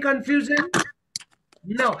there any confusion?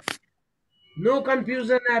 No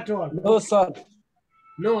confusion at all. No, sir.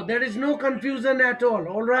 No, there is no confusion at all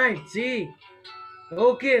right, see.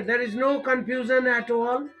 Okay, there is no confusion at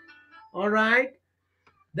all right.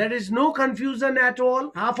 There is no confusion at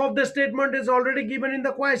all. Half of the statement is already given in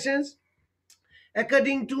the questions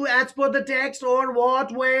according to as per the text, or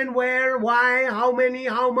what, when, where, why, how many,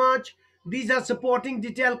 how much. These are supporting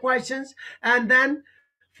detailed questions. And then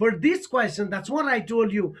for this question, that's what I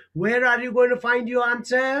told you, where are you going to find your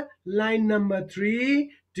answer? Line number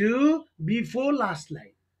 3 to before last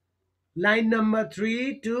line. Line number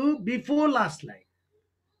 3 to before last line.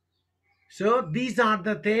 So these are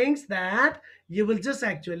the things that you will just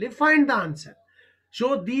actually find the answer.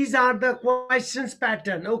 So these are the questions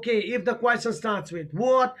pattern. Okay, if the question starts with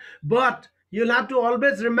what, but you'll have to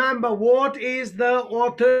always remember what is the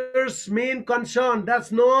author's main concern.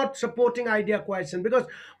 That's not supporting idea question, because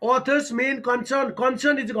author's main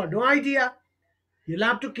concern is got no idea. You'll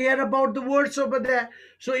have to care about the words over there.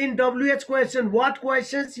 So in WH question, what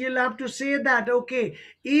questions, you'll have to say that, okay,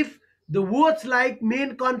 if the words like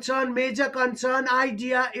main concern, major concern,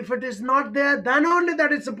 idea, if it is not there, then only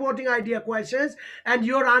that is supporting idea questions. And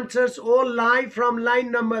your answers all lie from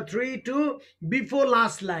line number 3 to before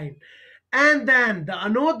last line. And then the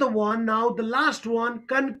another one, now the last one,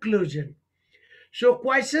 conclusion. So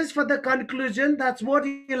questions for the conclusion, that's what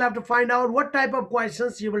you'll have to find out, what type of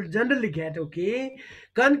questions you will generally get. Okay,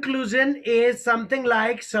 conclusion is something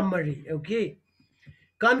like summary. Okay,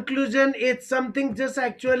 conclusion is something just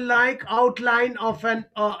actual like outline of an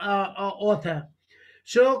author.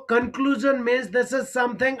 So conclusion means this is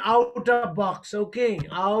something out of box. Okay,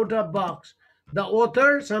 out of box. The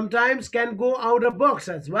author sometimes can go out of box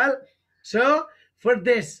as well. So for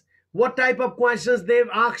this, what type of questions they've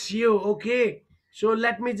asked you? Okay, so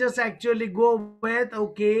let me just actually go with,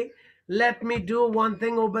 okay, let me do one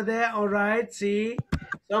thing over there. All right, see,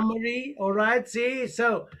 summary. All right, see.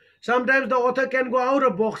 So sometimes the author can go out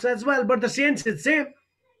of box as well, but the sense is same,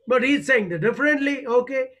 but he's saying it differently.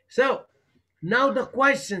 Okay, so now the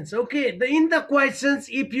questions. Okay, in the questions,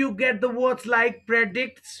 if you get the words like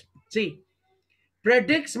predicts, see,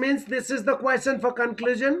 predicts means this is the question for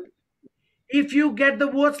conclusion. If you get the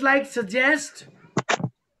words like suggest,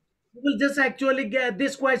 you will just actually get,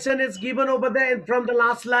 this question is given over there from the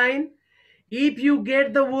last line. If you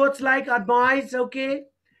get the words like advice, okay,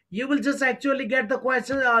 you will just actually get the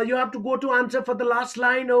question, you have to go to answer for the last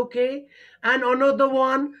line. Okay, and another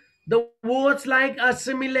one, the words like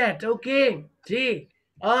assimilate. Okay, see,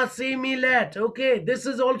 assimilate. Okay, this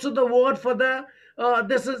is also the word for the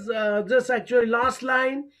this is just actually last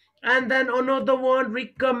line. And then another one,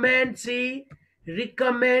 recommend. See,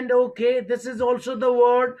 recommend. Okay, this is also the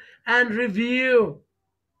word. And review.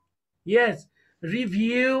 Yes,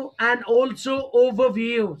 review. And also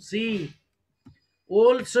overview. See,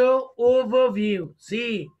 also overview.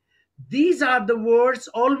 See, these are the words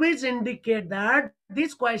always indicate that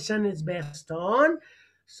this question is based on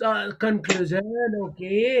conclusion.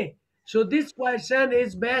 Okay, so this question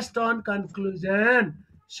is based on conclusion.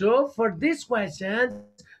 So for this question,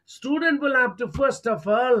 student will have to, first of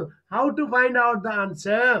all, how to find out the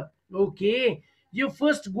answer. Okay, you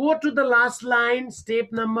first go to the last line,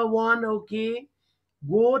 step number 1. Okay,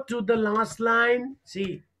 go to the last line.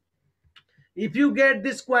 See, if you get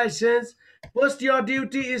these questions, first your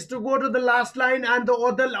duty is to go to the last line, and the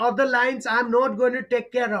other lines I'm not going to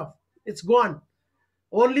take care of. It's gone.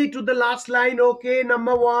 Only to the last line. Okay,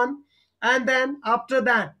 number 1. And then after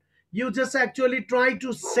that, you just actually try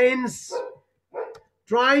to sense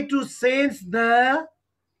the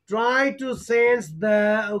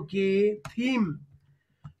okay, theme.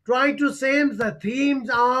 Try to sense the themes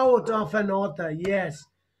out of an author. Yes.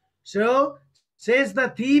 So says the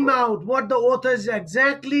theme out, what the author is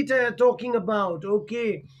exactly talking about.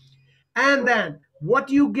 Okay, and then what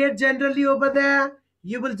you get generally over there,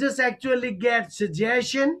 you will just actually get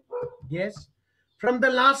suggestion. Yes, from the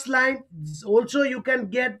last line also you can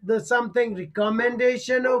get the something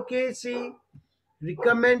recommendation. Okay, see,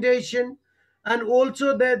 recommendation. And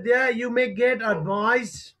also that there you may get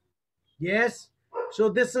advice. Yes, so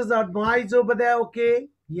this is advice over there. Okay,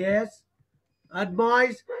 yes,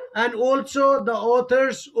 advice. And also the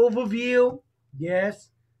author's overview.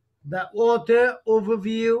 Yes, the author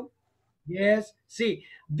overview. Yes, see,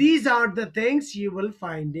 these are the things you will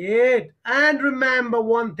find it. And remember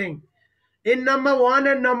one thing, in number 1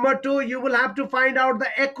 and number 2, you will have to find out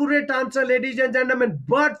the accurate answer, ladies and gentlemen.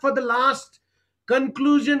 But for the last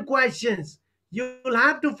conclusion questions, you will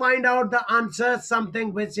have to find out the answer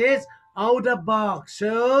something which is out of box.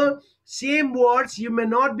 So same words you may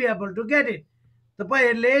not be able to get it.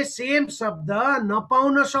 तपाईँहरूले same शब्द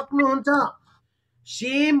नपाउन सक्नुहुन्छ.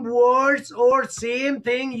 Same words or same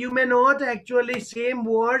thing, you may not actually, same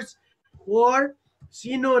words or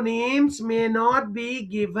synonyms may not be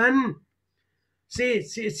given.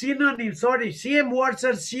 Synonyms, sorry, same words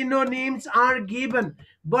or synonyms are given,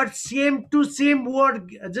 but same to same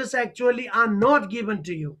word just actually are not given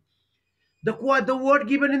to you. The word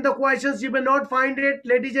given in the questions, you may not find it,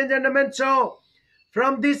 ladies and gentlemen. So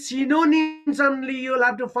from these synonyms only you'll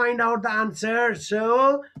have to find out the answer.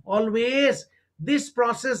 So always this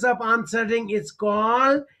process of answering is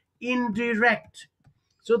called indirect.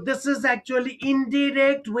 So this is actually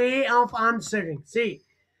indirect way of answering. See,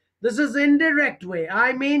 this is indirect way.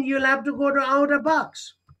 I mean, you'll have to go to outer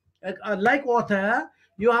box. Like author,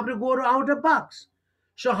 you have to go to outer box.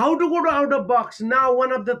 So how to go to outer box? Now,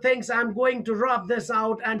 one of the things I'm going to rub this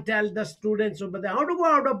out and tell the students over there how to go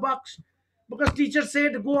out of box, because teacher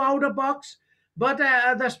said go out of box, but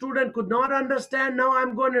the student could not understand. Now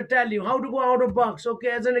I'm going to tell you how to go out of box. Okay,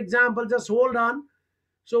 as an example, just hold on.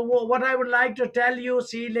 So what I would like to tell you,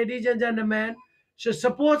 see, ladies and gentlemen, so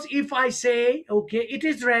suppose if I say, okay, it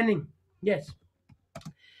is raining. Yes.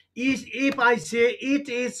 If I say it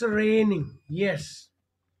is raining, yes,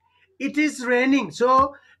 it is raining.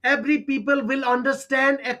 So every people will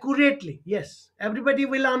understand accurately. Yes, everybody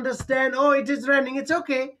will understand. Oh, it is raining. It's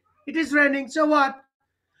okay. It is raining. So what?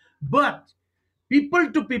 But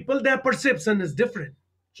people to people, their perception is different.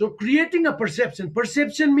 So creating a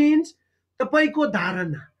perception means तपाईको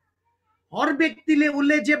धारणा. हर व्यक्तिले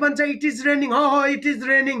उसले जे भन्छ it is raining, हो it is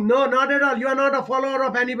raining, no nut eight Al, you are not a follower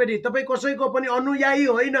of anybody, तपाईँ कसैको पनि अनुयायी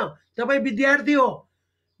होइन, तपाईँ विद्यार्थी हो.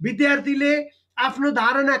 विद्यार्थीले आफ्नो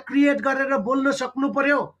धारणा क्रिएट गरेर बोल्न सक्नु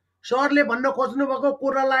पर्यो. सरले भन्न खोज्नु भएको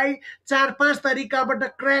कुरालाई 4-5 तरिकाबाट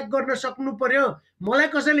क्र्याक गर्न सक्नु पर्यो. मलाई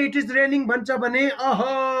कसैले इट इज रेनिङ भन्छ भने अह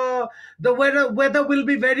the weather will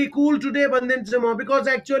be very कुल टुडे भनिदिन्छु म, because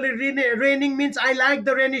actually raining mince I like the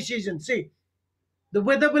rainy season. C, the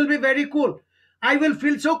weather will be very cool. I will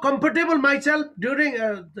feel so comfortable myself during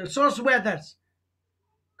such weathers.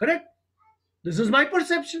 Correct? This is my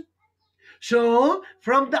perception. So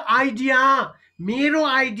from the idea, मेरो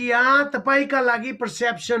idea तपाईका लागि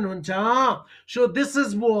perception हुन्छ. So this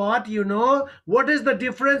is what, you know, what is the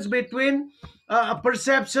difference between a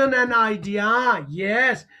perception and idea?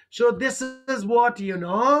 Yes. So this is what, you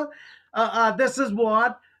know, this is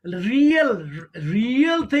what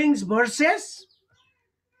real things versus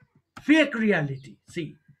fake reality.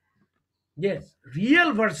 See, yes,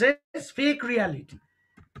 real versus fake reality.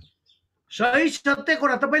 सही सत्य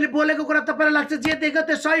कुरा, तपाईले बोलेको कुरा तपाईलाई लाग्छ जे देख्यो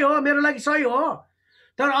त्यो सही हो, मेरो लागि सही हो,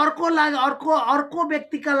 तर अर्को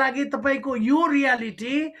व्यक्तिका लागि तपाईको यो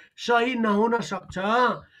रियालिटी सही नहुन सक्छ.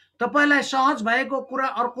 तपाईलाई सहज भएको कुरा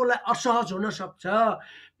अर्कोलाई असहज हुन सक्छ.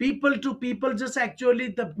 people to people just actually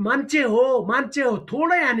the मान्छे हो,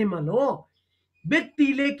 थोरै एनिमल हो.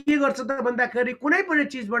 व्यक्तिले के गर्छ त भन्दाखेरि कुनै पनि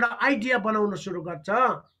चीजबाट आइडिया बनाउन सुरु गर्छ.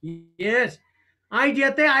 यस, आइडिया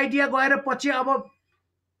त्यही आइडिया गएर पछि अब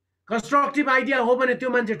कन्स्ट्रक्टिभ आइडिया हो भने त्यो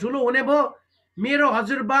मान्छे ठुलो हुने भयो. मेरो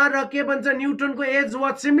हजुरबा र के भन्छ न्युटनको as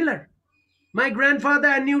was similar. My grandfather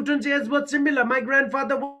and Newton's age was similar. My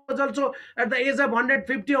grandfather was also at the age of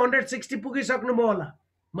 150, 160 पुगिसक्नु भयो होला.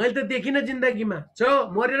 मैले त देखिन जिन्दगीमा. So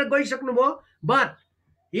मरेर गइसक्नु भयो. But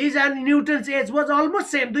his and Newton's age was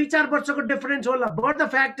almost same. 2-4 वर्षको डिफरेन्स होला. But the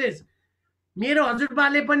fact is, मेरो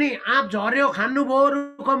हजुरबाले पनि आँप झर्यो खान्नुभयो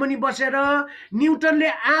रुखमुनि बसेर. न्युटनले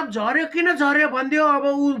आँप झर्यो किन झर्यो भन्दियो. अब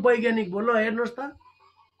ऊ वैज्ञानिक बोल्यो, हेर्नुहोस् त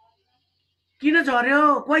किन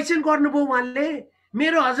झर्यो क्वेसन गर्नुभयो उहाँले.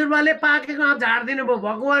 मेरो हजुरबाले पाकेको आँप झार्दिनु भयो,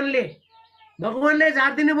 भगवानले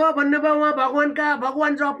झार्दिनु भयो भन्नुभयो. उहाँ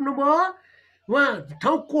भगवान जप्नु भयो, उहाँ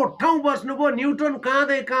ठाउँको ठाउँ बस्नुभयो. न्युटन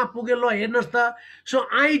कहाँ पुग्यो ल हेर्नुहोस् त. So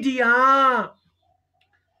idea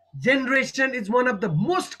generation is one of the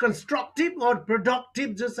most constructive or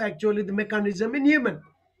productive just actually the mechanism in human.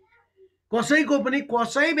 कसैको पनि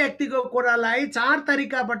कसै व्यक्तिको कुरालाई 4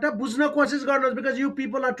 तरिकाबाट बुझ्न कोसिस गर्नुहोस्, because you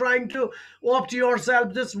people are trying to opt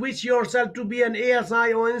yourself, just wish yourself to be an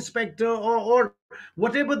ASI or inspector or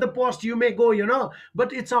whatever the post you may go, you know,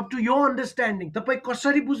 but it's up to your understanding. तपाई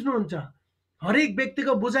कसरी बुझ्नुहुन्छ. हरेक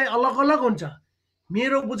व्यक्तिको बुझाइ अलग अलग हुन्छ.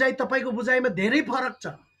 मेरो बुझाइ तपाईको बुझाइमा धेरै फरक छ.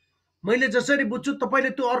 मैले जसरी बुझ्छु तपाईले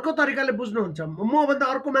त्यो अर्को तरिकाले बुझ्नुहुन्छ. म भन्दा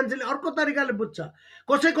अर्को मान्छेले अर्को तरिकाले बुझ्छ.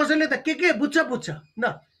 कसैले त के बुझ्छ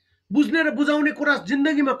न. बुझ्ने र बुझाउने कुरा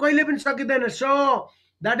जिन्दगीमा कहिले पनि सकिदैन. So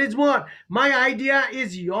that is what my idea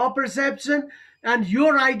is your perception and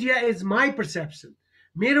your idea is my perception.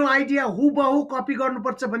 मेरो आइडिया हुबहु कपी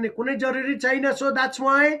गर्नुपर्छ भन्ने कुनै जरुरी छैन. So that's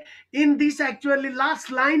why in this actually last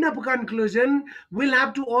line of conclusion we'll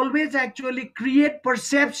have to always actually create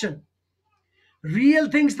perception. Real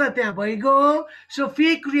things त त्यहाँ भइगयो सो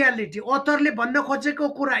फेक रियालिटी अथरले भन्न खोजेको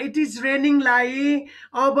कुरा इट इज रेनिङलाई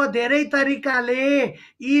अब धेरै तरिकाले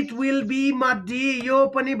इट विल बी मड्डी यो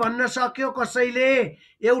पनि भन्न सक्यो कसैले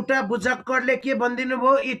एउटा बुझक्करले के भनिदिनु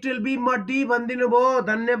भयो इट विल बी मड्डी भनिदिनु भयो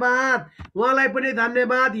धन्यवाद उहाँलाई पनि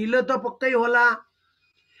धन्यवाद हिलो त पक्कै होला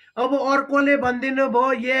अब अर्कोले भनिदिनु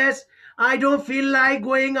भयो yes I don't feel like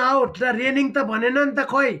going out raw raining त भनेन नि त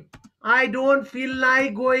खोइ I don't feel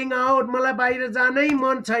like going out. मलाई बाहिर जानै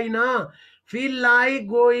मन छैन. Feel like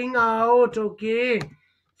going out. Okay.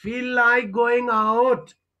 Feel like going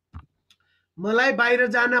out. मलाई बाहिर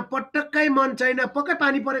जान पटक्कै मन छैन. पक्कै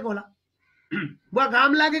पानी परेको होला. वा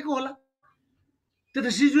घाम लागेको होला. त्यो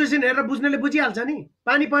त सिचुएसन हेरेर बुझ्नेले बुझिहाल्छ नि.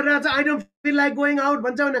 पानी परिरहेछ I don't feel like going out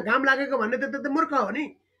भन्छ भने घाम लागेको भन्ने त मूर्ख हो नि.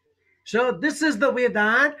 So this is the way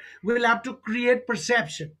that we'll have to create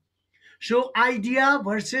perception. So idea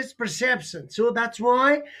versus perception. So that's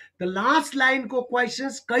why the last line ko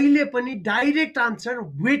questions kaile pani direct answer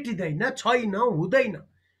भेटिदैन छैन हुँदैन.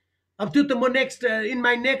 अब त्यो त म next in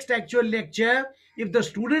my next actual lecture, if the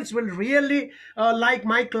students will really like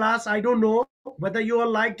my class, I don't know whether you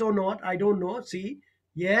all liked or not, I don't know. See,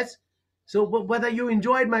 yes, so whether you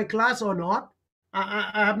enjoyed my class or not,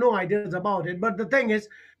 I have no ideas about it. But the thing is,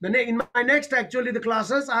 in my next actually the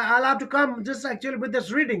classes, I'll have to come just actually with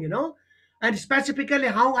this reading, you know, and specifically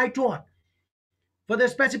how I taught for the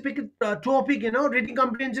specific topic, you know, reading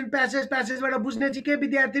comprehension passage where bujhne chahi ke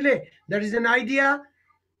vidyarthile, there is an idea,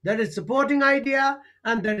 there is supporting idea,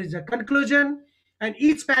 and there is a conclusion, and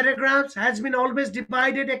each paragraph has been always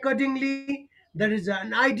divided accordingly. There is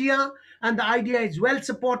an idea, and the idea is well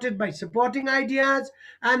supported by supporting ideas,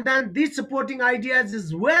 and then these supporting ideas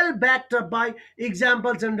is well backed up by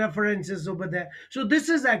examples and references over there. So this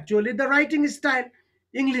is actually the writing style.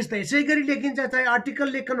 English त यसै गरी लेखिन्छ, चाहे article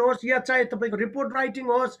लेखन होस् या चाहे तपाईको रिपोर्ट राइटिङ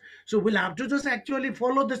होस्. So we'll have to just actually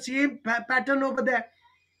follow the same pattern over there,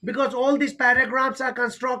 because all these paragraphs are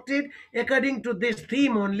constructed according to this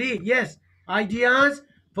theme only. Yes, ideas.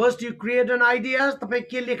 First you create an ideas. तपाईं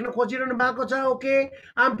के लेख्न खोजिरहनु भएको छ? Okay,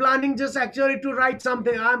 I'm planning just actually to write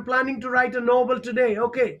something. I'm planning to write a novel today.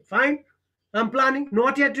 Okay, fine. I'm planning,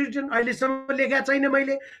 not yet written. अहिलेसम्म लेखेको छैन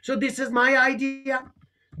मैले. So this is my idea.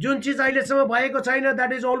 जुन चीज अहिलेसम्म भएको छैन,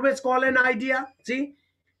 that is always called an idea. See,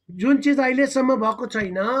 जुन चीज अहिलेसम्म भएको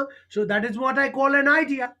छैन, so that is what I call an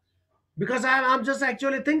idea, because I'm just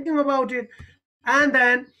actually thinking about it. And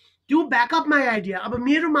then to back up my idea, अब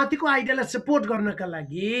मेरो माथिको आइडियालाई सपोर्ट गर्नका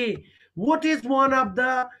लागि what is one of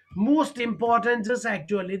the most important just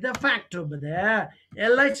actually the fact over there,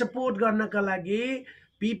 यसलाई support गर्नका लागि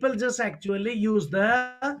people just actually use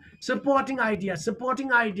the supporting ideas.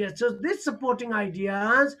 So these supporting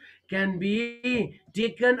ideas can be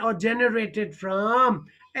taken or generated from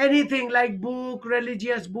anything like book,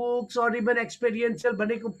 religious books, or even experiential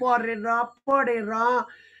भनेको पढेर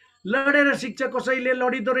लडेर शिक्षा. कसैले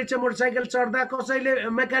लडिदो रहेछ motorcycle चढ्दा, कसैले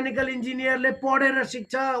मेकानिकल इन्जिनियरले पढेर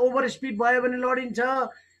शिक्छ, ओभर स्पिड भयो भने लडिन्छ,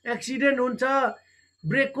 एक्सिडेन्ट हुन्छ,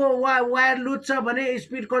 ब्रेकको वायर लुज्छ भने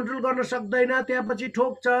स्पिड कन्ट्रोल गर्न सक्दैन, त्यसपछि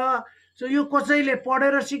ठोक्छ. सो यो कसैले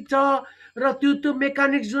पढेर शिक्छ. र त्यो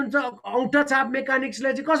मेकानिक्स जुन छ औँठा छाप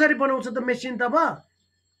मेकानिक्सले चाहिँ कसरी बनाउँछ त मेसिन? त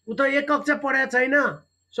उ त एक कक्षा पढाएको छैन,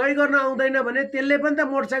 सही गर्न आउँदैन भने त्यसले पनि त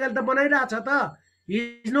मोटरसाइकल त बनाइरहेछ त. He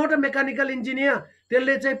is not a mechanical engineer.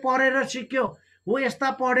 त्यसले चाहिँ पढेर सिक्यो हो. यस्ता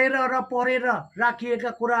पढेर राखिएका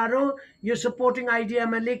कुराहरू यो सपोर्टिङ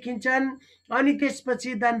आइडियामा लेखिन्छन्. अनि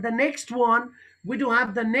त्यसपछि then the next one we do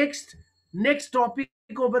have the next topic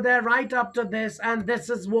over there right after this, and this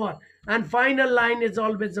is what, and final line is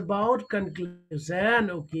always about conclusion.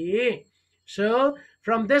 Okay, so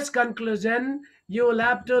from this conclusion you will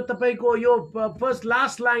have to तपाईको यो first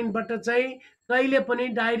last line बाट चाहिँ कहिले पनि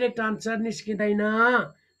direct answer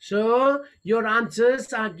निस्किँदैन. So your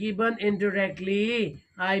answers are given indirectly,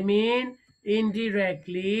 I mean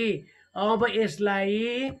indirectly. अब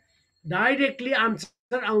यसलाई directly answer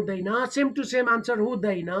आउँदैन, same to same answer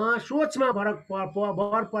हुँदैन, सोचमा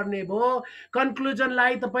भर पर्ने भयो.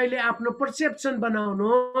 कन्क्लुजनलाई तपाईले आफ्नो पर्सेप्सन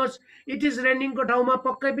बनाउनुहोस्. इट इज रेनिङको ठाउँमा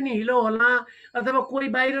पक्कै पनि हिलो होला, अथवा कोही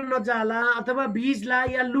बाहिर नजाला, अथवा भिज्ला,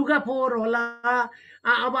 या लुगा फोहोर होला.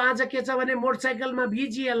 अब आज के छ भने मोटरसाइकलमा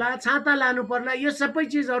भिजिएला, छाता लानु पर्ला. यो सबै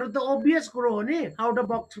चिजहरू त ओभियस कुरो हो नि, आउट अफ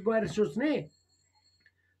बक्स गएर सोच्ने.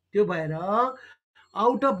 त्यो भएर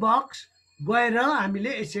आउट अफ बक्स गएर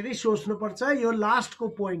हामीले यसरी सोच्नुपर्छ यो लास्टको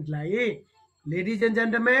पोइन्टलाई. Ladies and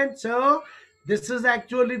gentlemen, so this is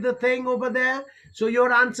actually the thing over there. So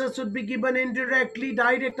your answers should be given indirectly,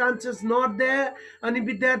 direct answers not there. And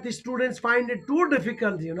विद्यार्थी students find it too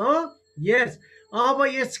difficult, you know. Yes, अब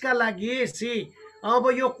यसका लागि see अब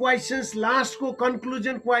यो questions लास्टको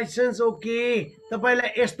conclusion questions okay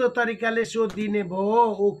तपाईलाई यस्तो तरिकाले सोधिने भयो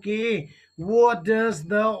okay what does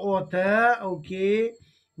the author okay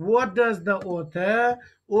what does the author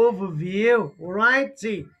overview right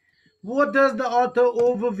see what does the author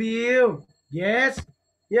overview yes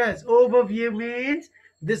yes overview means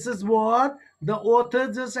this is what the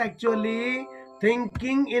author just actually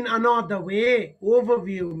thinking in another way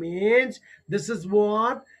overview means this is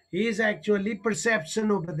what is actually perception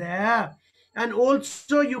over there and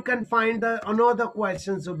also you can find the another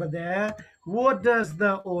questions over there what does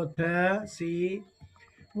the author see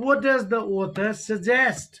what does the author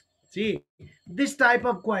suggest see this type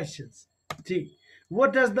of questions see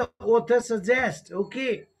what does the author suggest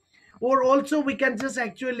okay or also we can just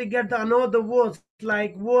actually get the another words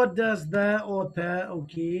like what does the author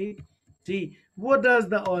okay see what does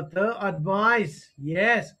the author advise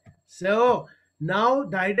yes so now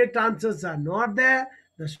direct answers are not there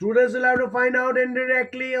the students will have to find out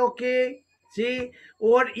indirectly okay see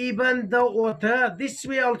or even the author this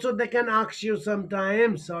way also they can ask you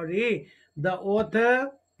sometimes sorry the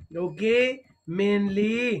author okay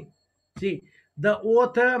mainly see the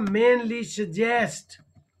author mainly suggest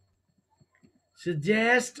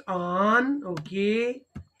on okay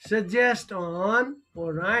suggest on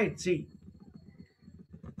all right see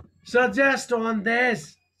suggest on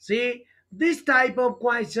this see this type of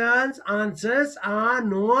questions answers are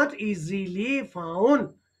not easily found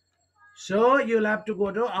so you'll have to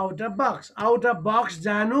go to outer box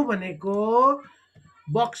जानु भनेको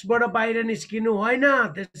बक्सबाट बाहिर निस्किनु होइन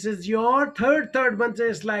this is your third भन्छ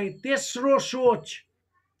यसलाई तेस्रो सोच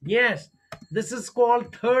yes this is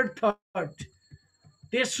called third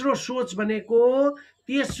तेस्रो सोच भनेको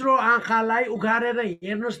तेस्रो आँखालाई उघारेर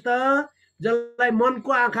हेर्नुस् त जसलाई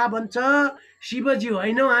मनको आँखा भन्छ शिवजी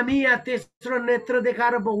होइनौ हामी यहाँ तेस्रो नेत्र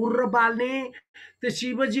देखाएर हुर्र बाल्ने त्यो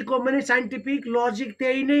शिवजीको पनि साइन्टिफिक लजिक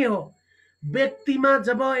त्यही नै हो व्यक्तिमा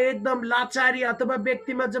जब एकदम लाचारी अथवा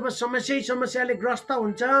व्यक्तिमा जब समस्याले ग्रस्त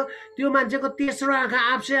हुन्छ त्यो मान्छेको तेस्रो आँखा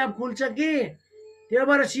आफसे आफ खुल्छ कि त्यो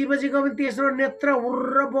भएर शिवजीको पनि तेस्रो नेत्र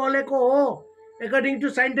हुर्र बलेको हो according to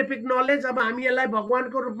scientific knowledge अब हामी यसलाई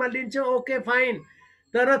भगवानको रूपमा लिन्छौँ ओके फाइन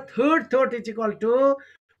तर थर्ड इज इक्वल टु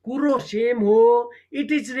कुरो सेम हो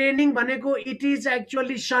इट इज रेनिङ भनेको इट इज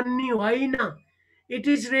एक्चुअली सन्नी होइन इट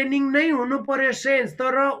इज रेनिङ नै हुनु पर्यो सेन्स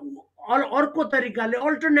तर अर्को तरिकाले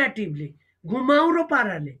अल्टरनेटिभली घुमाउरो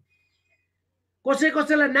पाराले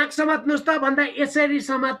कसैलाई नाक समात्नुस् त भन्दा यसरी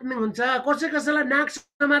समात्ने हुन्छ कसैलाई नाक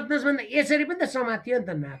समात्नुस् भन्दा यसरी पनि त समातियो नि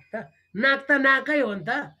त नाक त नाकै हो नि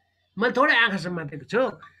त मैले थोरै आँखा समातेको छु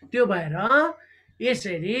त्यो भएर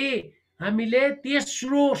यसरी हामीले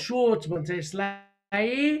तेस्रो सोच भन्छ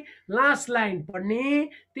यसलाई लास्ट लाइन पढ्ने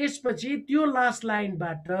त्यसपछि त्यो last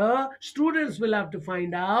लाइनबाट students will have to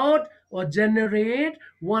find out or generate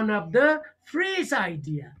one of the fresh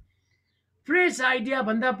idea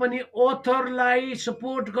भन्दा पनि अथरलाई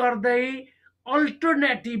सपोर्ट गर्दै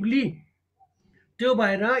अल्टरनेटिभली त्यो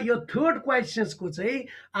भएर यो थर्ड क्वेशन्सको चाहिँ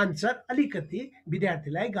आन्सर अलिकति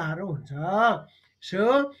विद्यार्थीलाई गाह्रो हुन्छ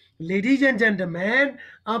so ladies and gentlemen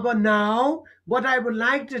now what I would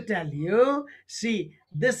like to tell you see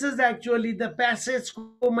this is actually the passage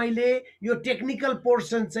को मैले यो टेक्निकल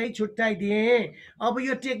पोर्सन चाहिँ छुट्याइदिएँ अब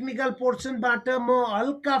यो टेक्निकल पोर्सनबाट म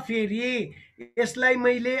हल्का फेरि यसलाई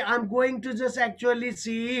मैले I am going to just actually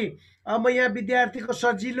see अब यहाँ विद्यार्थीको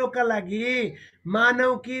सजिलोका लागि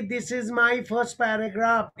मानौ कि this is my first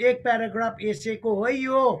paragraph एक प्याराग्राफ एसेको हो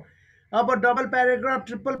यो अब डबल प्याराग्राफ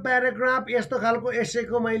ट्रिपल प्याराग्राफ यस्तो खालको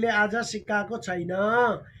एसेको मैले आज सिकाएको छैन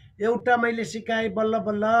एउटा मैले सिकाएँ बल्ल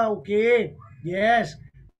बल्ल okay yes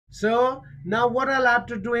so now what I have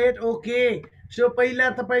to do it okay so पहिला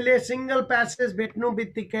तपाईले सिंगल प्यासेज भेट्नु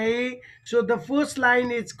बित्तिकै so the first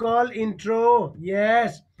line is called intro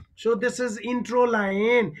yes so this is intro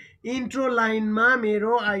लाइनमा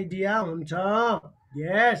मेरो आइडिया हुन्छ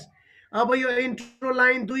यस अब यो इन्ट्रो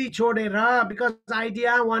लाइन दुई छोडेर बिकज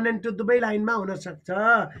आइडिया 1 and 2 दुवै लाइनमा हुन सक्छ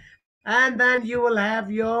and then you will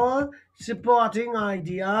have your supporting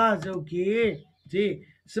ideas okay see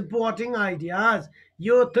supporting ideas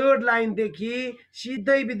yo third line देखि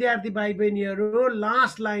सिधै विद्यार्थी भाइ बहिनीहरु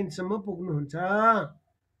लास्ट लाइन सम्म पुग्नुहुन्छ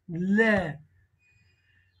ले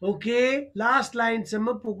ओके लास्ट लाइन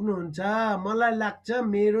सम्म पुग्नुहुन्छ मलाई लाग्छ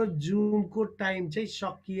मेरो जुम को टाइम चाहिँ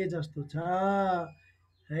सकिए जस्तो छ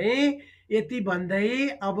है यति भन्दै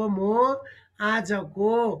अब म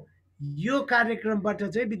आजको यो कार्यक्रमबाट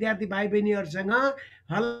चाहिँ विद्यार्थी भाइ बहिनीहरुसँग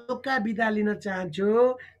हल्का बिदा लिन चाहन्छु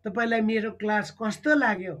तपाईलाई मेरो क्लास कस्तो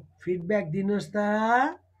लाग्यो फिडब्याक दिनुस् त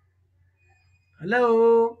हेलो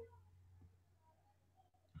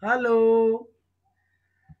हेलो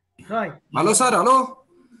खै हेलो सर हेलो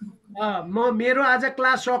म मेरो आज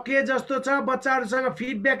क्लास सकिए जस्तो छ बच्चाहरुसँग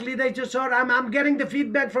feedback लिदैछु sir I'm getting the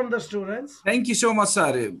feedback from the students. Thank you so much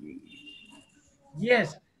sir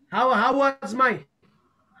Yes. How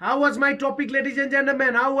was my topic, ladies and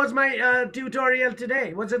gentlemen? How was my tutorial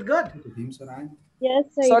today? Was it good? Yes,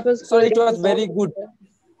 sir, Sir, it was sir, good. it was very good.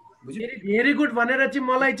 Very good भनेर चाहिँ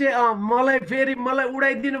मलाई चाहिँ मलाई फेरि मलाई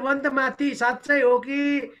उडाइदिनु भयो नि त माथि साच्चै हो कि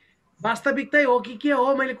वास्तविकतै हो कि के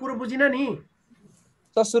हो मैले कुरो बुझिन नि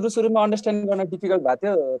सर सुरुमा अन्डरस्ट्यान्ड गर्न डिफिकल्ट भएको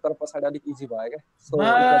थियो तर पछाडि अलिक इजी भयो क्या सो इट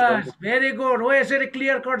वाज भेरी बस भेरी गुड हो यसरी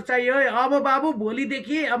क्लियर कट चाहियो है अब बाबु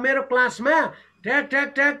भोलिदेखि अब मेरो क्लासमा tag tag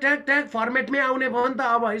tag tag tag फर्मेटमै आउने भयो नि त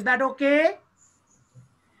अब is that okay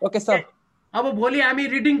okay sir अब भोलि हामी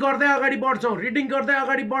रिडिङ गर्दै अगाडि बढ्छौँ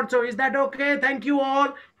is that okay thank you Al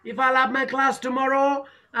if I have my class tomorrow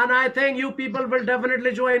and I think you people will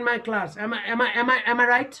definitely join my class am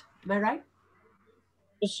I right?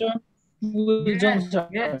 Yes, sir. We'll join, sir.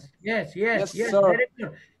 Yes, Yes, sir. very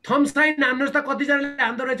good. थम sign हान्नुहोस् त कतिजनाले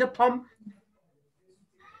हान्दो रहेछ थम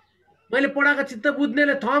मैले पढाएको चित्त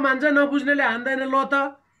बुझ्नेले थम हान्छ नबुझ्नेले हान्दैन ल त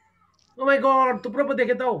ओ माई गॉड थुप्रो पो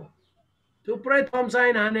देखे त हौ थुप्रै थम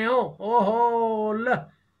साइन हाने हो ओहो ल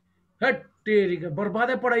हट्टेरीको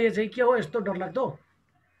बर्बादै पढाइएछ के हो यस्तो डरलाग्दो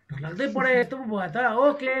पढाइ यस्तो पो भयो त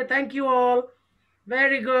okay thank you Al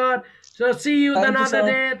very good so see you Thank you, another sir.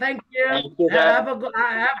 day thank you Thank you, sir.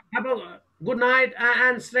 have a good night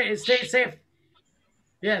and stay safe.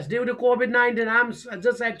 Yes, due to COVID-19, I'm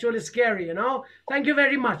just actually scary, you know. Thank you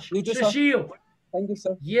very much. You too, So sir. see you. Thank you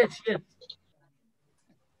sir Yes.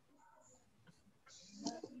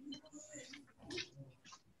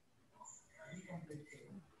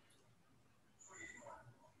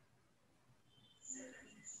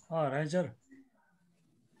 राई sir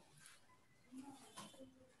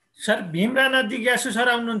sir Bhim Rana जिज्ञासु sir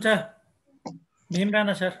आउनुहुन्छ Bhim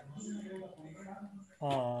Rana sir ल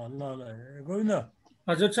गोविन्द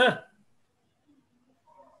हजुर sir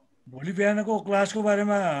भोलि बिहानको क्लासको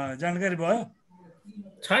बारेमा जानकारी भयो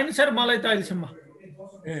छैन सर मलाई त अहिलेसम्म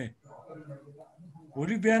ए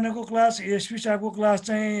भोलि बिहानको क्लास एसपी साहबको क्लास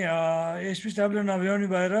चाहिँ एसपी साहबले नभ्याउने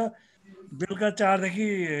भएर बेलुका 4 देखि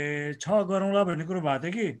 6 गरौँला भन्ने कुरो भएको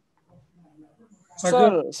थियो कि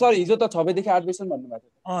सर हिजो त 6 बजेदेखि 8 बजेसम्म भन्नुभएको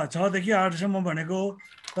थियो 6 देखि 8 सम्म भनेको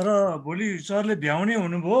तर भोलि सरले भ्याउने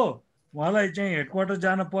हुनुभयो उहाँलाई चाहिँ हेडक्वार्टर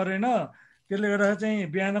जान परेन त्यसले गर्दा चाहिँ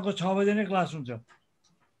बिहानको 6 बजे नै क्लास हुन्छ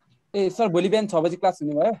ए सर भोलि बिहान 6 बजे क्लास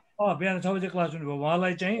हुने भयो बिहान 6 बजे क्लास हुने भयो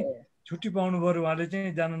उहाँलाई चाहिँ छुट्टी पाउनु पर्यो उहाँले चाहिँ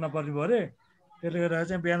जान नपर्ने भयो अरे त्यसले गर्दा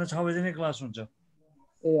चाहिँ बिहान 6 बजे नै क्लास हुन्छ ए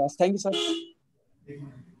हस् थ्याङ्क यू सर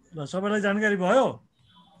ल सबैलाई जानकारी भयो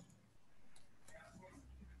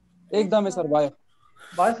एकदमै सर भयो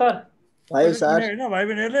sir. भयो सर होइन भाइ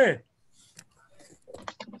बहिनीहरूले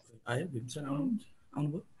आयो भीम सर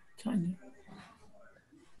आउनुभयो छैन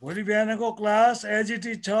भोलि बिहानको क्लास एज इट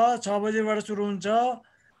इज 6 बजेबाट सुरु हुन्छ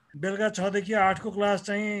बेलुका 6 देखि 8 को क्लास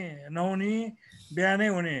चाहिँ नहुने बिहानै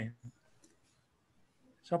हुने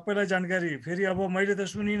सबैलाई जानकारी फेरि अब मैले त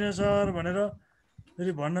सुनिनँ सर भनेर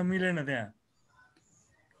फेरि भन्न मिलेन त्यहाँ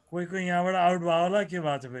कोही यहाँबाट आउट भयो होला के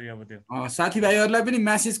भएको छ फेरि अब त्यो साथीभाइहरूलाई पनि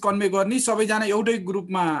मेसेज कन्भे गर्ने सबैजना एउटै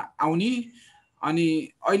ग्रुपमा आउने अनि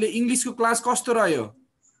अहिले इङ्ग्लिसको क्लास कस्तो रह्यो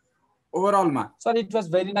ओभरअलमा sir it was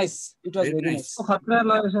very nice खतरा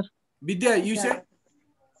लाग्यो सर विद्या यु से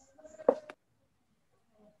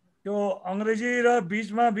त्यो अङ्ग्रेजी र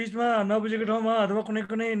बिचमा नबुझेको ठाउँमा अथवा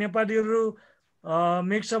कुनै नेपालीहरू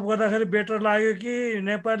मिक्सअप गर्दाखेरि बेटर लाग्यो कि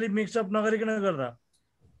नेपाली मिक्सअप नगरिकन गर्दा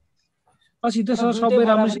पछि त सर सबै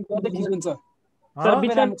राम्रो हुन्छ सर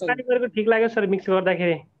बिचमा नेपाली गरेको ठिक लाग्यो सर मिक्स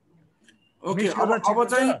गर्दाखेरि ओके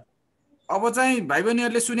अब चाहिँ भाइ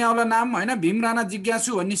बहिनीहरूले सुने होला नाम होइन भीम राणा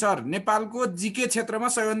जिज्ञासु भन्ने सर नेपालको जीके क्षेत्रमा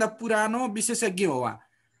सबैभन्दा पुरानो विशेषज्ञ हो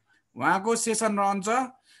उहाँको सेसन रहन्छ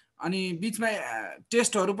अनि बिचमा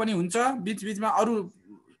टेस्टहरू पनि हुन्छ बिचमा अरू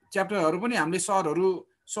च्याप्टरहरू पनि हामीले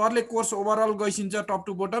सरले course overall गइसिन्छ tub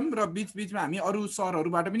to bottom र बिचमा हामी अरू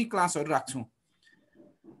सरहरूबाट पनि क्लासहरू राख्छौँ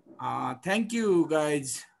थ्याङ्क यू गाइज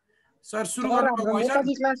सर सुरु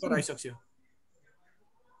गरिसक्यो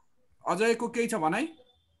अजयको केही छ भनाइ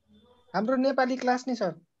हाम्रो नेपाली क्लास नि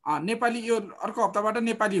सर नेपाली यो अर्को हप्ताबाट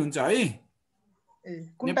नेपाली हुन्छ है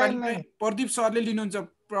नेपाली प्रदीप सरले लिनुहुन्छ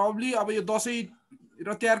प्रब्ली अब यो दसैँ र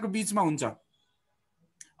तिहारको बिचमा हुन्छ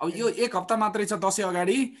अब यो एक हप्ता मात्रै छ दसैँ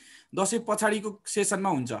अगाडि दसैँ पछाडिको सेसनमा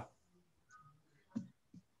हुन्छ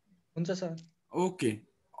सर ओके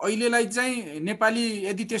अहिलेलाई चाहिँ नेपाली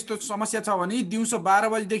यदि त्यस्तो समस्या छ भने दिउँसो 12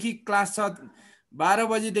 बजेदेखि क्लास छ 12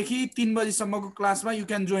 बजेदेखि 3 बजेसम्मको क्लासमा यु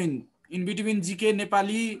क्यान join in between GK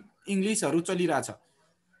Nepali इङ्ग्लिसहरू चलिरहेछ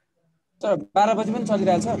सर 12 बजे पनि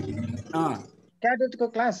चलिरहेछ क्याडेटको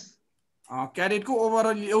क्लास क्याडेटको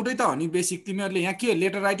ओभरअल एउटै त हो नि बेसिक तिमीहरूले यहाँ के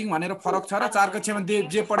लेटर राइटिङ भनेर फरक छ र 4 कक्षामा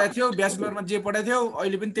जे पढाएको थियौ ब्याचलरमा जे पढाएको थियौ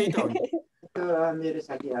अहिले पनि त्यही त हो नि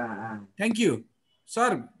thank you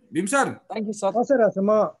sir Bhim sir thank you sir sir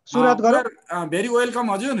म सुरुवात गरौँ भेरी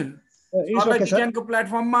वेलकम हजुर सरलाई विज्ञानको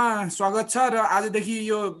प्लेटफर्ममा स्वागत छ र आजदेखि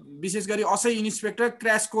यो विशेष गरी असै इन्सपेक्टर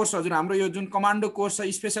क्र्यास कोर्स हजुर हाम्रो यो जुन कमान्डो कोर्स छ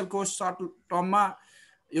स्पेशल कोर्स सर्ट टर्ममा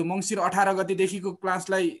यो मङ्सिर 18 गतेदेखिको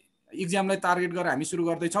क्लासलाई इक्जामलाई टार्गेट गरेर हामी सुरु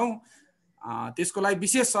गर्दैछौँ त्यसको लागि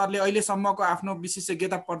विशेष सरले अहिलेसम्मको आफ्नो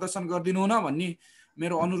विशेषज्ञता प्रदर्शन गरिदिनु हुन भन्ने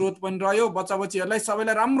मेरो अनुरोध पनि रह्यो बच्चा बच्चीहरूलाई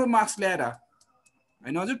सबैलाई राम्रो मार्क्स ल्याएर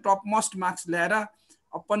हैन हजुर टप मोस्ट मार्क्स ल्याएर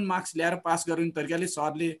अपन मार्क्स ल्याएर पास गर्ने तरिकाले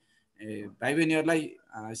सरले भाइ बहिनीहरूलाई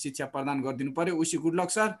शिक्षा प्रदान गरिदिनु पर्यो उसी गुड लक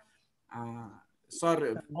सर सर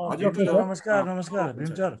नमस्कार नमस्कार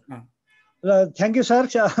भीम सर ल थ्याङ्क यू सर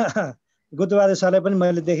गुद्धबहादुर सरलाई पनि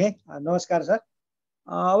मैले देखेँ नमस्कार सर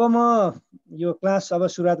अब म यो क्लास अब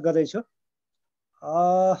सुरुवात गर्दैछु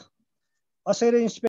असै र